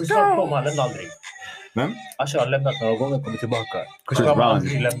 Chris Brown han lämnade aldrig. Vem? Usher har lämnat några gånger, kommit tillbaka. Chris Brown.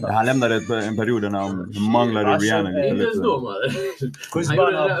 Han lämnade en period när han manglade Rihanna. Inte ens då, man. Chris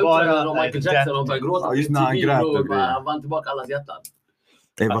Brown har bara Michael Jackson och började gråta. Just när han grät. Han vann tillbaka allas hjärtan.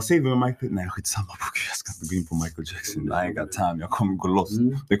 Vad säger vi med Michael? Nej, skitsamma. Jag ska inte gå in på Michael Jackson. I ain't got time. Jag kommer gå loss.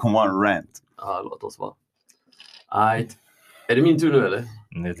 Det kommer vara en rant. Ja, låt oss vara. Alright. Är det min tur nu, eller?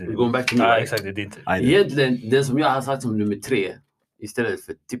 We're going back to me. Ja, exakt. Det är din tur. Egentligen, den som jag har sagt som nummer 3 istället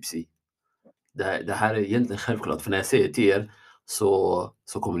för Tipsy. Det här är egentligen självklart. För när jag säger till er så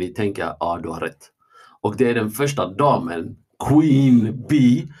kommer ni tänka, du har rätt. Och det är den första damen, Queen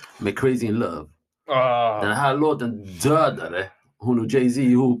B med Crazy in Love. Den här låten dödade hon och Jay-Z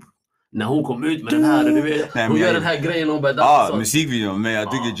ihop. När hon kom ut med den här, du vet, hon gör den här grejen och börjar dansa. Musikvideon, men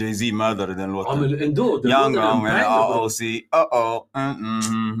jag tycker Jay-Z mördade den låten. Ja, men ändå, den Young låten är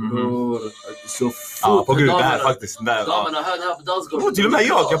så fort. På gud, det här faktiskt. Damerna hör den här på dansgolvet. Till och med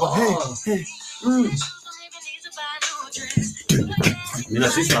jag bara, hej. Mina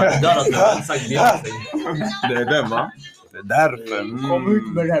systrar har dödat mig. Det är den, va? Därför. Kom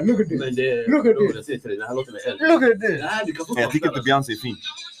ut med det här. Look at this. Men det... Look at this. Jag säger till dig, det här låter med eld. Look at this. Nej, du kan få Jag tycker inte Beyoncé är fin.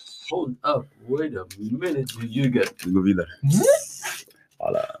 Hold up, wait a minute, you get... Vi går vidare.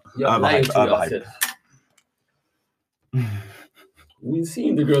 Alla. Överhype. We've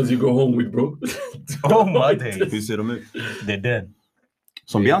seen the girls you go home with, bro. Oh my days. Hur ser de ut? Det är den.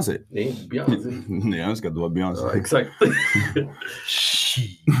 Som Beyoncé? Nej, Beyoncé. Nej, jag önskar att du var Beyoncé. Ja, exakt.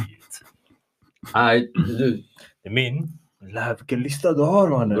 Shit. Nej, du. Det är min. Vilken lista du har,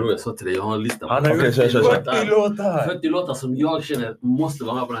 mannen. Bro, jag sa till dig, jag har en lista. Han har Okej, gjort kör. 40 låtar. 40 låtar som jag känner måste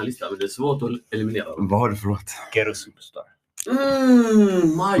vara med på den här listan, men det är svårt att eliminera dem. Vad har du för låt? Ghetto Superstar.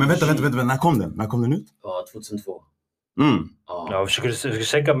 Men vänta, när kom den? När kom den ut? Ja, 2002. Ja, jag försöker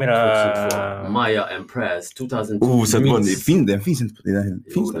checka mina... 2002. Maya and Prez, 2002. Sätt på den. Den finns inte på den.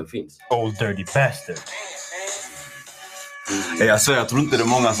 Jo, den finns. Old Dirty Bastard. Jag svär, jag tror inte det är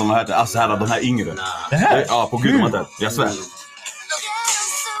många som har hört det. Alltså här, de här yngre. Det här? Ja, på gud de har hört det. Jag svär.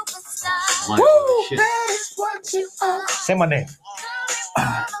 Maya, shit. Säg man det.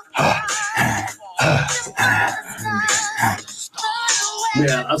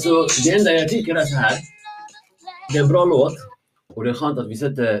 Men alltså, det enda jag tycker är så här. Det är en bra låt. Och det är skönt att vi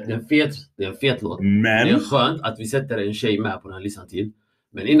sätter... Det är en fet låt. Men... Det är skönt att vi sätter en tjej med på den här listan till.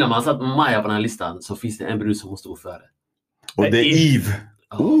 Men innan man satt Maya på den här listan så finns det en brud som måste gå före. Och det är Eve.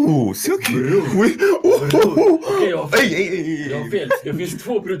 Så kul. Okej, jag har fel. Det finns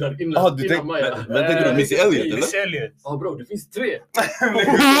 2 brudar innan Maya. Men tänker du Missy Elliott eller? Missy Elliott. Ja bro, det finns 3.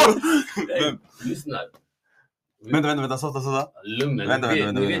 Lyssna. Vänta, sådär. Lugna, Vänta.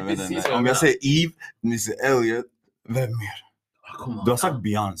 Om jag säger Eve, Missy Elliott, vem mer? Du har sagt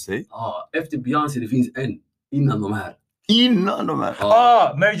Beyoncé. Ja, efter Beyoncé det finns en innan de här. Innan de här?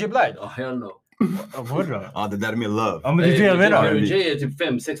 Mary J. Blige. Ja, hell no. Vadå? Ja, det där är min love. Ja, men det är det jag menar. Mary J är typ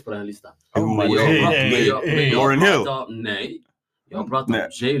 5-6 på den här listan. Lauryn Hill. Nej. Jag pratar om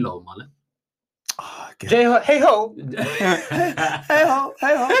J-Lo, mannen. Hey ho! Hey ho!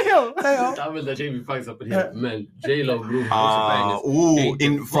 Jag använder Jamie Foxx på det. Men J-Lo, bro.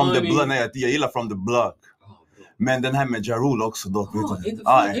 From the blood. Nej, jag gillar From the blood. Men den här med Ja Rule också dock.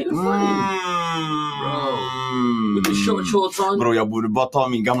 Bro, jag borde bara ta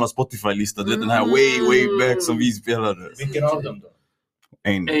min gamla Spotify-lista. Du vet den här way back som vi spelade. Vilken av dem då?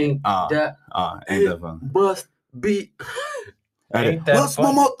 Ain't that fun. Must be... What's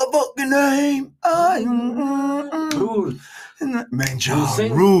my motherfucking name? Bror. Men Ja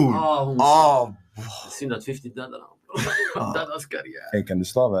Rule. Synd att 50 dödade honom. Dödas karriär. Hey, kan du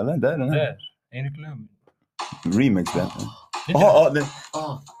stava eller? Där är den här. Där. Är du glömd? Remix den. Den.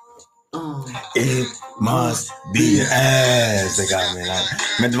 It must be ass.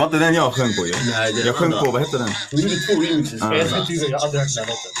 Men det var inte den jag sjöng på ju. Nej, jag sjöng på, vad heter den? Du gjorde 2 remixes. Jag ska tyga, jag har aldrig hört den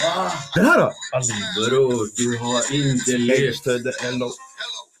här låten. Den här då? Aldrig. Bror, du har inte levt.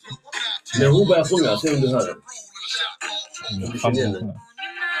 När hon börjar sjunga, se om du hör den.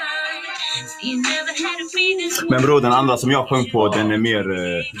 Men bro, den andra som jag sjöng på, den är mer...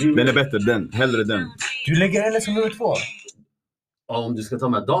 den är bättre, den. Hellre den. Du lägger henne som nummer 2? Ja, om du ska ta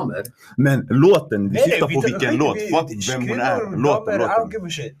med damer. Men låten, vi tittar på vilken låt. Vem hon är. Låten.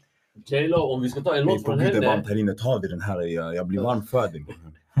 J-Lo, om vi ska ta en låt från henne. Det är varmt här inne, tar vi den här. Jag blir varm för dig.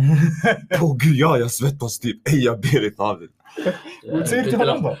 Åh gud, jag svettas typ. Ej, jag ber dig ta det. Säg till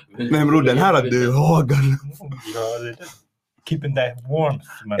honom då. Nej bro, den här du hagar. Keeping that warmth.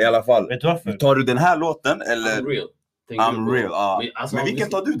 I alla fall. Vet du varför? Tar du den här låten eller? I'm real. Alltså, men vilken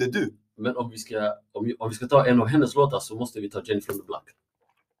tar du? Det är du. Men om vi ska ta en av hennes låtar så måste vi ta Jenny from the Block.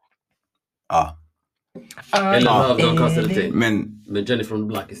 Eller Love Don't Cost a Thing. Men Jenny from the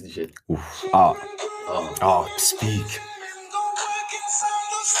Block is the shit. Speak.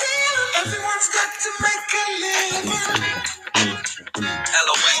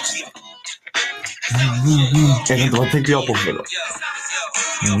 Jag vet inte, vad tänkte jag på för låt?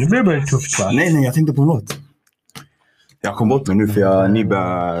 Det blir bara tufft va? Nej, jag tänkte på en låt. Jag kom bort mig nu för ni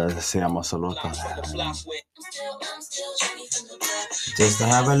börjar säga massa låtar. Just to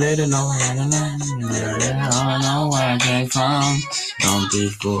have a little know where I came from.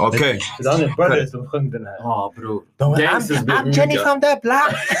 Okej. Det är en brother som sjöng den här. Ja, bro. I'm Jenny from the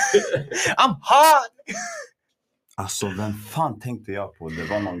block. I'm hot. Alltså, vem fan tänkte jag på? Det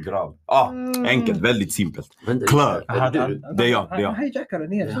var någon grabb. Enkelt, väldigt simpelt. Club. Det är jag. Han hijackade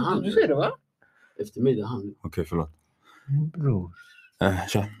ner. Du ser det va? Efter mig, det är han. Okej, förlåt. Bror.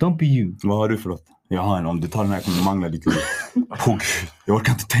 Tja. Don't be you. Vad har du för låt? Jag har en, om du tar den här kommer du mangla ditt liv. Jag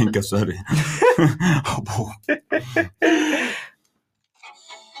orkar inte tänka så här.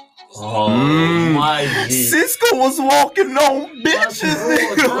 Cisco was walking on bitches.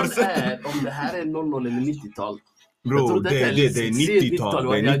 Om det här är 00 eller 90-tal Bro, det är 90-tal. Det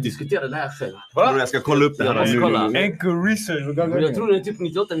är Jag 90-tal. diskuterade det här själv. Bro, jag ska kolla upp det här nu. Enkel research. Men jag tror det är typ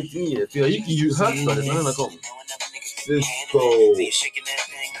 98-99. För jag gick i högstadiet när den kom. Cisco.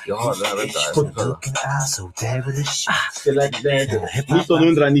 Jag har det här, vänta.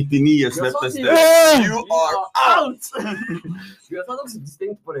 1999 släpptes det. You are out! Jag satt också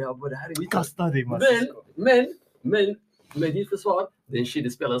distinkt på det här. Det här är mitt. Kasta dig, man. Men med ditt försvar, den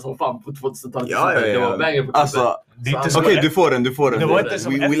shit spelade som fan på 2000-talet. Ja. Det var vägen på Alltså, okej, du får den. Det var inte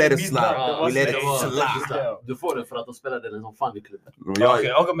som We let it efter slide. midnatt. We let it slide. Du får den för att de spelade den som fan i klubben.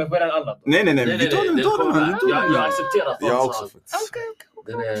 Okej, men vad är den andra då? Nej, vi tar den. Jag accepterar Jag också.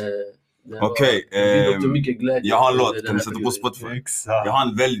 Den är... Okej, mycket glädje. jag har en låt. Kan du sätta på Spotify? Exakt. Jag har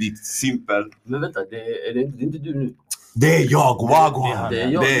en väldigt simpel. Men vänta, det är inte du nu. Det är jag, Wagwan. Det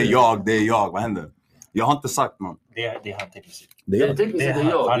är jag. Vad händer? Jag har inte sagt man. Det är han tekniskt. Det är jag. Tekniskt är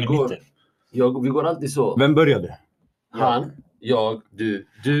jag. Han är mitten. Vi går alltid så. Vem började? Han, jag, du,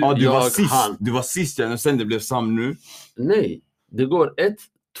 Du jag, var sist. han. Du var sist, och sen det blev Sam nu. Nej, det går 1,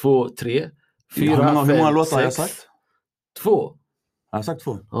 2, 3, 4, 5, Hur många låtar har jag 6, sagt? 2. Jag har sagt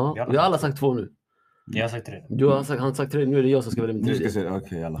 2. Ja, vi har alla sagt 2 nu. Jag har sagt 3. Han har sagt 3, nu är det jag som ska välja min Nu ska tredje. jag säga det.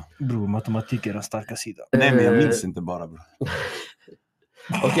 Okej, alla. Bro, matematik är den starka sidan. Nej, men jag minns inte bara, bro.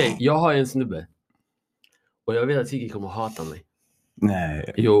 Okej, jag har en snubbe. Och jag vet att Siki kommer att hata mig.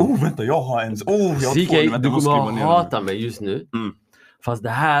 Nej. Jo. Vänta, jag har en... jag har Siki, två. Vänta, du jag måste kommer skriva att ner hata mig just nu. Mm. Fast det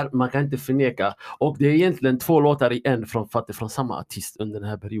här, man kan inte förneka. Och det är egentligen 2 låtar i en från samma artist under den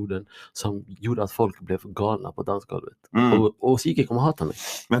här perioden som gjorde att folk blev galna på dansgolvet. Och Siki kommer att hata mig.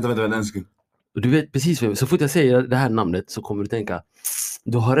 Vänta, en sekund. Och du vet precis vad, så fort jag säger det här namnet så kommer du tänka,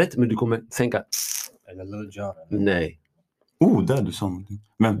 du har rätt, men du kommer tänka, Eller Lil Jon. nej, Där du sa någonting.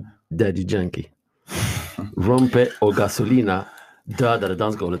 Men... Daddy Yankee. Rompe och Gasolina dödade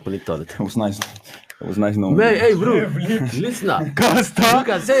dansgolvet på 90-talet. It was nice. It was nice knowing. Men ey bror, lyssna. Kasta! Du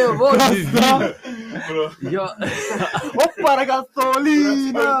kan säga vad du vill. Ja. Hoppa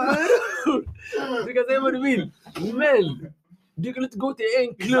gasolina! Du kan säga vad du vill. Men du kan inte gå till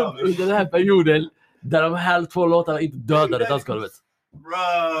en klubb under den här perioden där de här 2 låtarna inte dödade dansgolvet.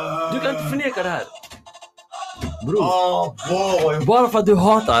 Du kan inte förneka det här. Bror. Bara för att du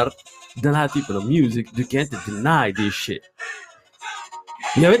hatar den här typen av music, du kan inte deny this shit.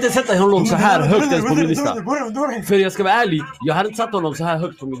 Jag vet inte sätta honom så här högt ens på min lista. För jag ska vara ärlig, jag hade inte satt honom så här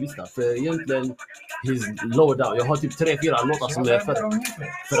högt på min lista. För egentligen, he's low down. Jag har typ 3-4 låtar som är för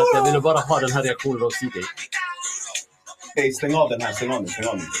att jag ville bara ha den här reaktionen av CK. Hej, stäng av den här.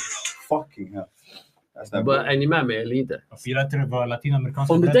 Fucking hell. Är ni med mig eller inte? Firar inte det var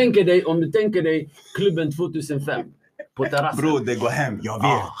latinamerikanska. Om du tänker dig klubben 2005 på terrassen. Bro, det går hem. Jag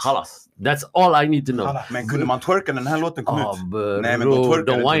vet. Halas. That's all I need to know. Men kunde man twerka när den här låten kom ut? Nej, men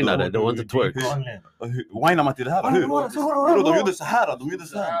de whinade. De var inte twerk. Whinar man till det här? Hur? Bro, de gjorde så här.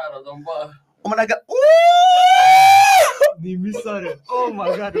 De bara... Oh my god. Ni missade det. Oh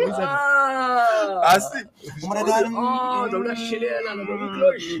my god, du missade det. Alltså. De där chilenarna, de är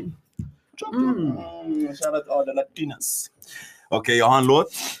klart. Shoutout all the latinas. Okej, jag har en låt.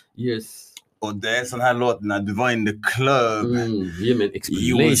 Yes. Och det är en sån här låt när du var in the club. Ge mig en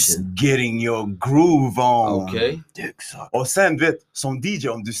You was explanation. getting your groove on. Okej. Och sen du vet, som DJ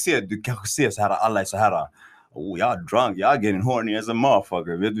om du kanske ser så här, alla är så här. Oh, jag är drunk, jag är getting horny as a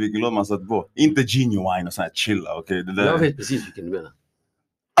motherfucker. Vet du vilken låt man satt på? Inte Genuine och sån här chilla, okej? Det där. Jag vet precis vilken du menar.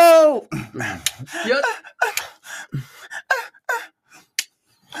 Oh! Ja.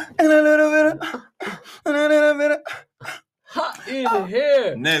 And a little bit. Hot in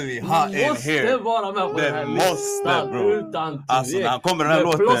here! Nelly, hot in Måste here. vara med på den här Det måste, listan bro. utan Alltså när han kommer den här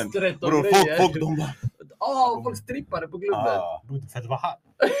Med låten. plåstret och Bro, grejer. folk de bara... Folk strippade på klubben. Bro, för det var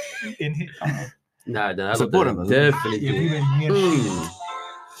hot. In here. Nej, den här Så på låten den, är alltså. definitivt.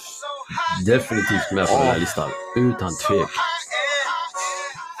 Definitivt med på den här listan. Utan tvek.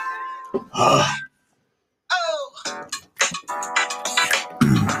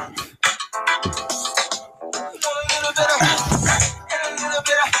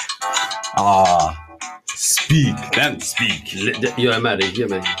 Speak, den speak. Jag är med dig, ge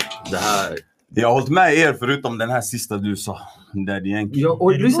mig det här. Jag har hållit med er förutom den här sista du sa. Daddy Yankee.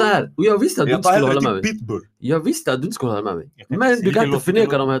 Och lyssna här. Och jag visste att du Jag inte skulle hålla med tar mig. Pitbull. Jag visste att du inte skulle hålla med mig. Jag kan Men inte du se kan vilken inte låt-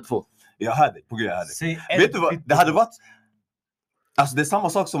 förneka de här 2. Jag hade, på gud jag hade. Säg Vet du vad, det hade varit... Alltså det är samma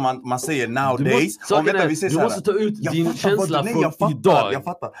sak som man säger nowadays. Du måste ta ut din känsla från idag. Jag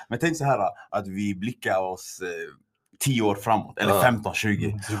fattar. Men tänk så här att vi blickar oss 10 år framåt. Eller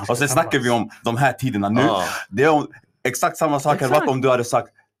 15-20. Och sen snackar vi om de här tiderna nu. Det är exakt samma sak hade varit om du hade sagt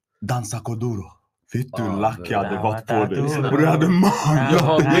Danza Koduro. Vet du hur lack jag hade varit på dig? Lyssna. Och du hade man. Jag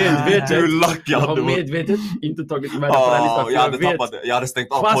har Vet du hur lack jag Jag har hade varit? medvetet inte tagit med det på den här listan. För Jag hade vet, tappat det. Jag hade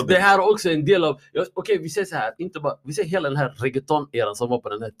stängt av fast det podden. här är också en del av... Okej, vi säger så här. Inte bara, vi säger hela den här reggaeton-eran som var på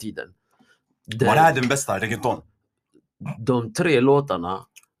den här tiden. Var det här den bästa reggaeton? De 3 låtarna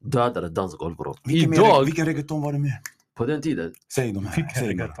dödade dansgolv, bro. Vilken reggaeton var det med? På den tiden. Säg de här. Fick Säg de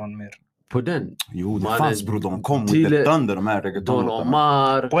här. reggaeton mer. På den. Jo, det Mannen, fanns bror. De kom mot till- ett thunder, de här Don reggaeton-låtarna.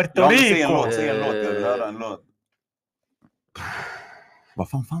 Omar. Puerto Ja, men säg en Rico! låt, säg en låt. Jag vill höra en låt. Vad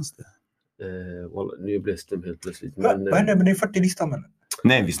fan fanns det? Walla, nu blev jag stum helt plötsligt. Vad Men, är det med din 40-lista, man?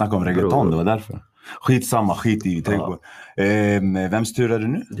 Nej, vi snackar om reggaeton, det var därför. Skitsamma, skit i, tänk på. Vems tur är det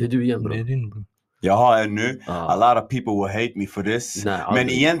nu? det är du igen, bro. Det är din, bro. Jag har en nu. Ja. A lot of people will hate me for this. Nej, Men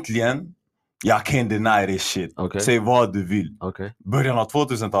aldrig. egentligen, jag can't deny this shit. Okej. Säg vad du vill. Okej. Början av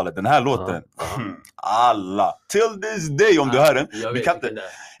 2000-talet, den här låten. Ja. Alla. Till this day, om du hör den. Jag Vi vet kan vilken inte.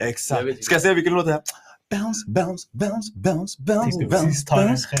 det är. Exakt. Jag vet Ska jag säga vilken låt det är? Bounce, bounce, bounce, bounce, bounce, Tänkte precis ta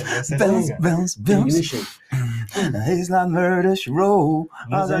bounce, den bounce, själv. Jag bounce, säger bounce, bounce. Ignition. It's not murder, she roll.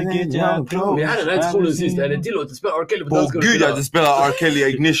 Vi hade den här diskussionen sist. Är det tillåtet att spela R. Kelly på Åh dansgolvet gud, idag? jag spelar R. Kelly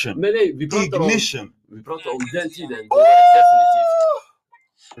Ignition. Men nej, vi pratar om Ignition. den tiden. Det var det definitivt.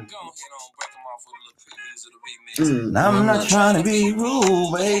 I'm not trying to be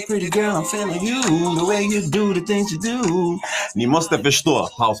rude, but hey pretty girl, I'm feeling you. The way you do the things you do. Ni måste förstå.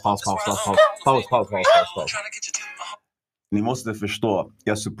 Paus. Ni måste förstå.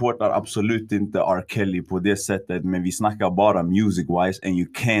 Jag supportar absolut inte R. Kelly på det sättet, men vi snackar bara music-wise, and you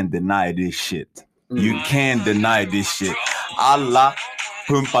can't deny this shit. You can't deny this shit. Alla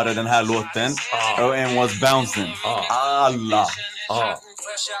pumpade den här låten and was bouncing. Alla.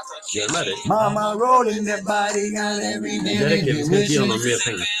 Jag är med dig. Mama rolling that body got every Det räcker, vi ska inte ge honom mer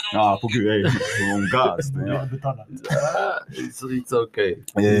pengar. Ja, på gud, ey. Hon gas. Ja. It's okay. Good.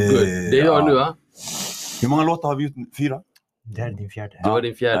 Det är jag nu, va? Hur många låtar har vi gjort? 4? Det här är din 4:e. Det var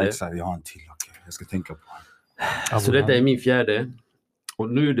din 4:e. Ja, exakt, jag har en till. Okej, jag ska tänka på. Så detta är min 4:e. Och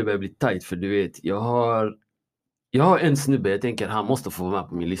nu det börjar bli tight, för du vet, jag har en snubbe, jag tänker han måste få vara med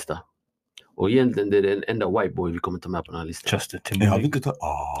på min lista. Och egentligen det är den enda white boy vi kommer ta med på den här listan. Just it, Jag har inte tagit...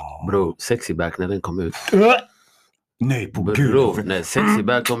 Bro, Sexy Back när den kom ut. Nej, på Bro, gud. när Sexy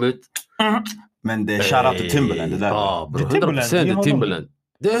Back kom ut. Men det är shoutout till Timberland, det där. Ja, bro, Det är 100% Timberland, är Timberland.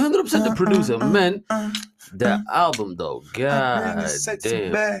 Det är 100% the producer, men the album though, god damn.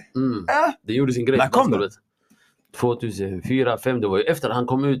 Det gjorde sin grej. När kom det? 2004, 2005, det var ju efter han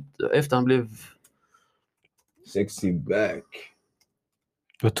kom ut, efter han blev... Sexy back.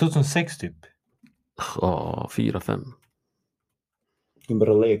 Det var 2006 typ. 4, 5.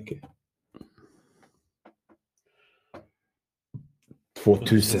 Timberlake.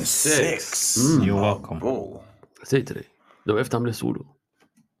 2006. You're welcome. Oh. Säg till dig. Det var efter han blev solo.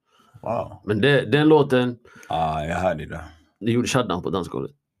 Wow. Men den låten, Jag hörde det. det gjorde shutdown på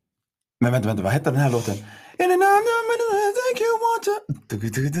dansgolvet. Men vänta, vad heter den här låten?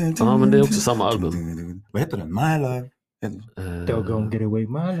 Ja, men det är också samma album. Vad heter den? My Love. Don't go and get away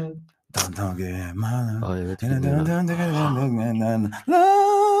my love. Don't get my love. Ja, jag vet inte vad du menar.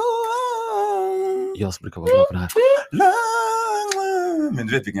 Jag brukar vara bra på det här. Men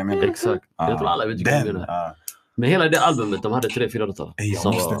du vet vilken jag menar? Exakt. Jag tror alla vet vilken jag menar. Men hela det albumet, de hade 3-4 låtar.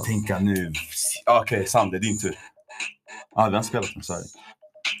 Jag måste tänka nu. Okej, Sam, det är din tur. Den spelar den, sorry.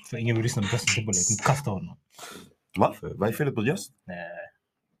 För ingen vill lyssna på Justin Timberlake. Kasta honom. Varför? Vad är felet på Just?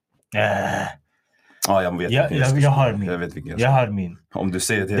 Nej. Jag vet Jag har min. Jag vet vilken Jag har min. Om du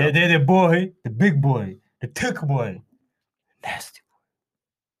säger det. Det är the boy, the big boy, the thick boy. Nasty.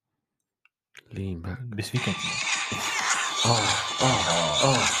 Lean back. Besviken till mig.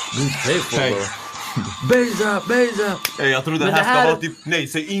 Faithful, Beza. Jag tror den Men här det här- ska vara typ... Nej,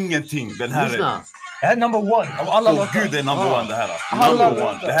 säg ingenting. Den här är... Lyssna. Det här är number one av alla låtar. Gud, det är number one det här. Alla Number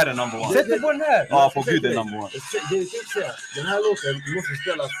one. låtar. Det här är number one. Sätt dig på den här. Ja, på gud, det är number one. Det jag tänkte säga, den här låten måste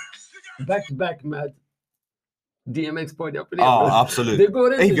spelas back to back med DMX Party Up in the Air. Ja, absolut. Det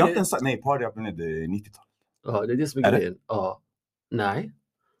går inte. Nej, vi har inte ens sagt... Nej, Party Up in the Air, det är 90-tal. Ja, det är det som Är är det? grejen. Ja. Nej.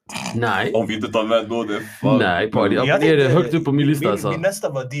 Om vi inte tar med då, det är fan... Nej, Party Up in Jag the Air är tänkte- högt upp på min lista. Alltså. Min nästa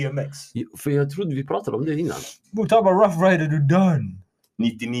var DMX. För jag trodde vi pratade om det innan. Bro, ta bara Rough Rider, du done.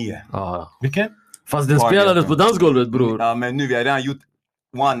 99. Ja. Vilken? Fast den Party spelades Up. på dansgolvet, bror. Ja, men nu vi har redan gjort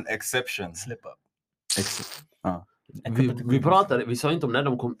one exception. Slip up. Vi sa inte om när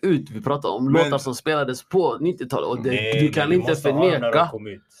de kom ut, vi pratade om Men- låtar som spelades på 90-talet och Nej, du kan vi inte måste ha när de förneka. kom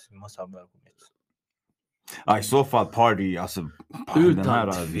ut. Vi måste ha när de kom ut. I så fall Party, alltså...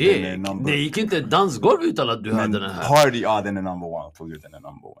 Utan tvek. number... Det gick inte ett dansgolv utan att du Men hade den här. Party, den är number one. På gud, den är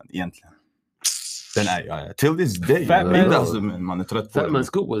number one. Egentligen. Den är, ja. Till this day. Fat Man. Inte alltså, men man är trött på Fat Man's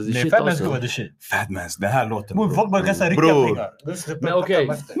Scoop was the Nej, shit Fat Man's also. Scoop var the shit. Fat Man's, den här låten. Bror, folk bara kastar riktiga pengar. Men okej.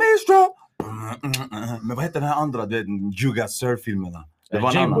 Maestro! Men vad heter den här andra, du vet, You Got Serve-filmerna? Det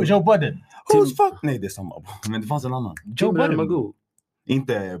var en annan. Joe Budden. Who's fuck? Nej, det är samma. Men det fanns en annan. Joe Timberland och Budden. Magoo.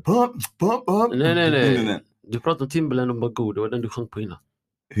 Inte pump, pump, pump. Nej. Du pratade om Timberland och Magoo, det var den du sjöng på innan.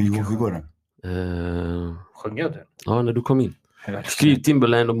 Hur går den? Sjöng jag den? Ja, när du kom in. Skriv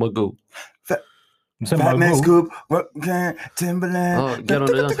Timberland och Magoo. Sen Fat Magoo. Man Scoop, Timberland. Ja, get on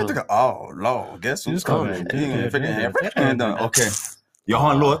the dance floor. Oh, Lord, guess who's Just coming? Okej. Jag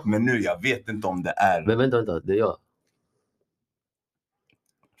har en låt, men nu jag vet inte om det är... Men vänta, det är jag.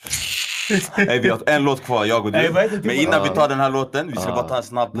 Hey, vi har en låt kvar, jag och Nej, vad du. heter Men innan vi tar den här låten, vi ska bara ta en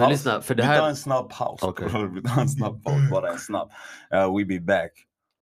snabb paus. Men lyssna, för det Vi tar här... en snabb paus. Okej. Vi tar en snabb paus, bara en snabb. We'll be back.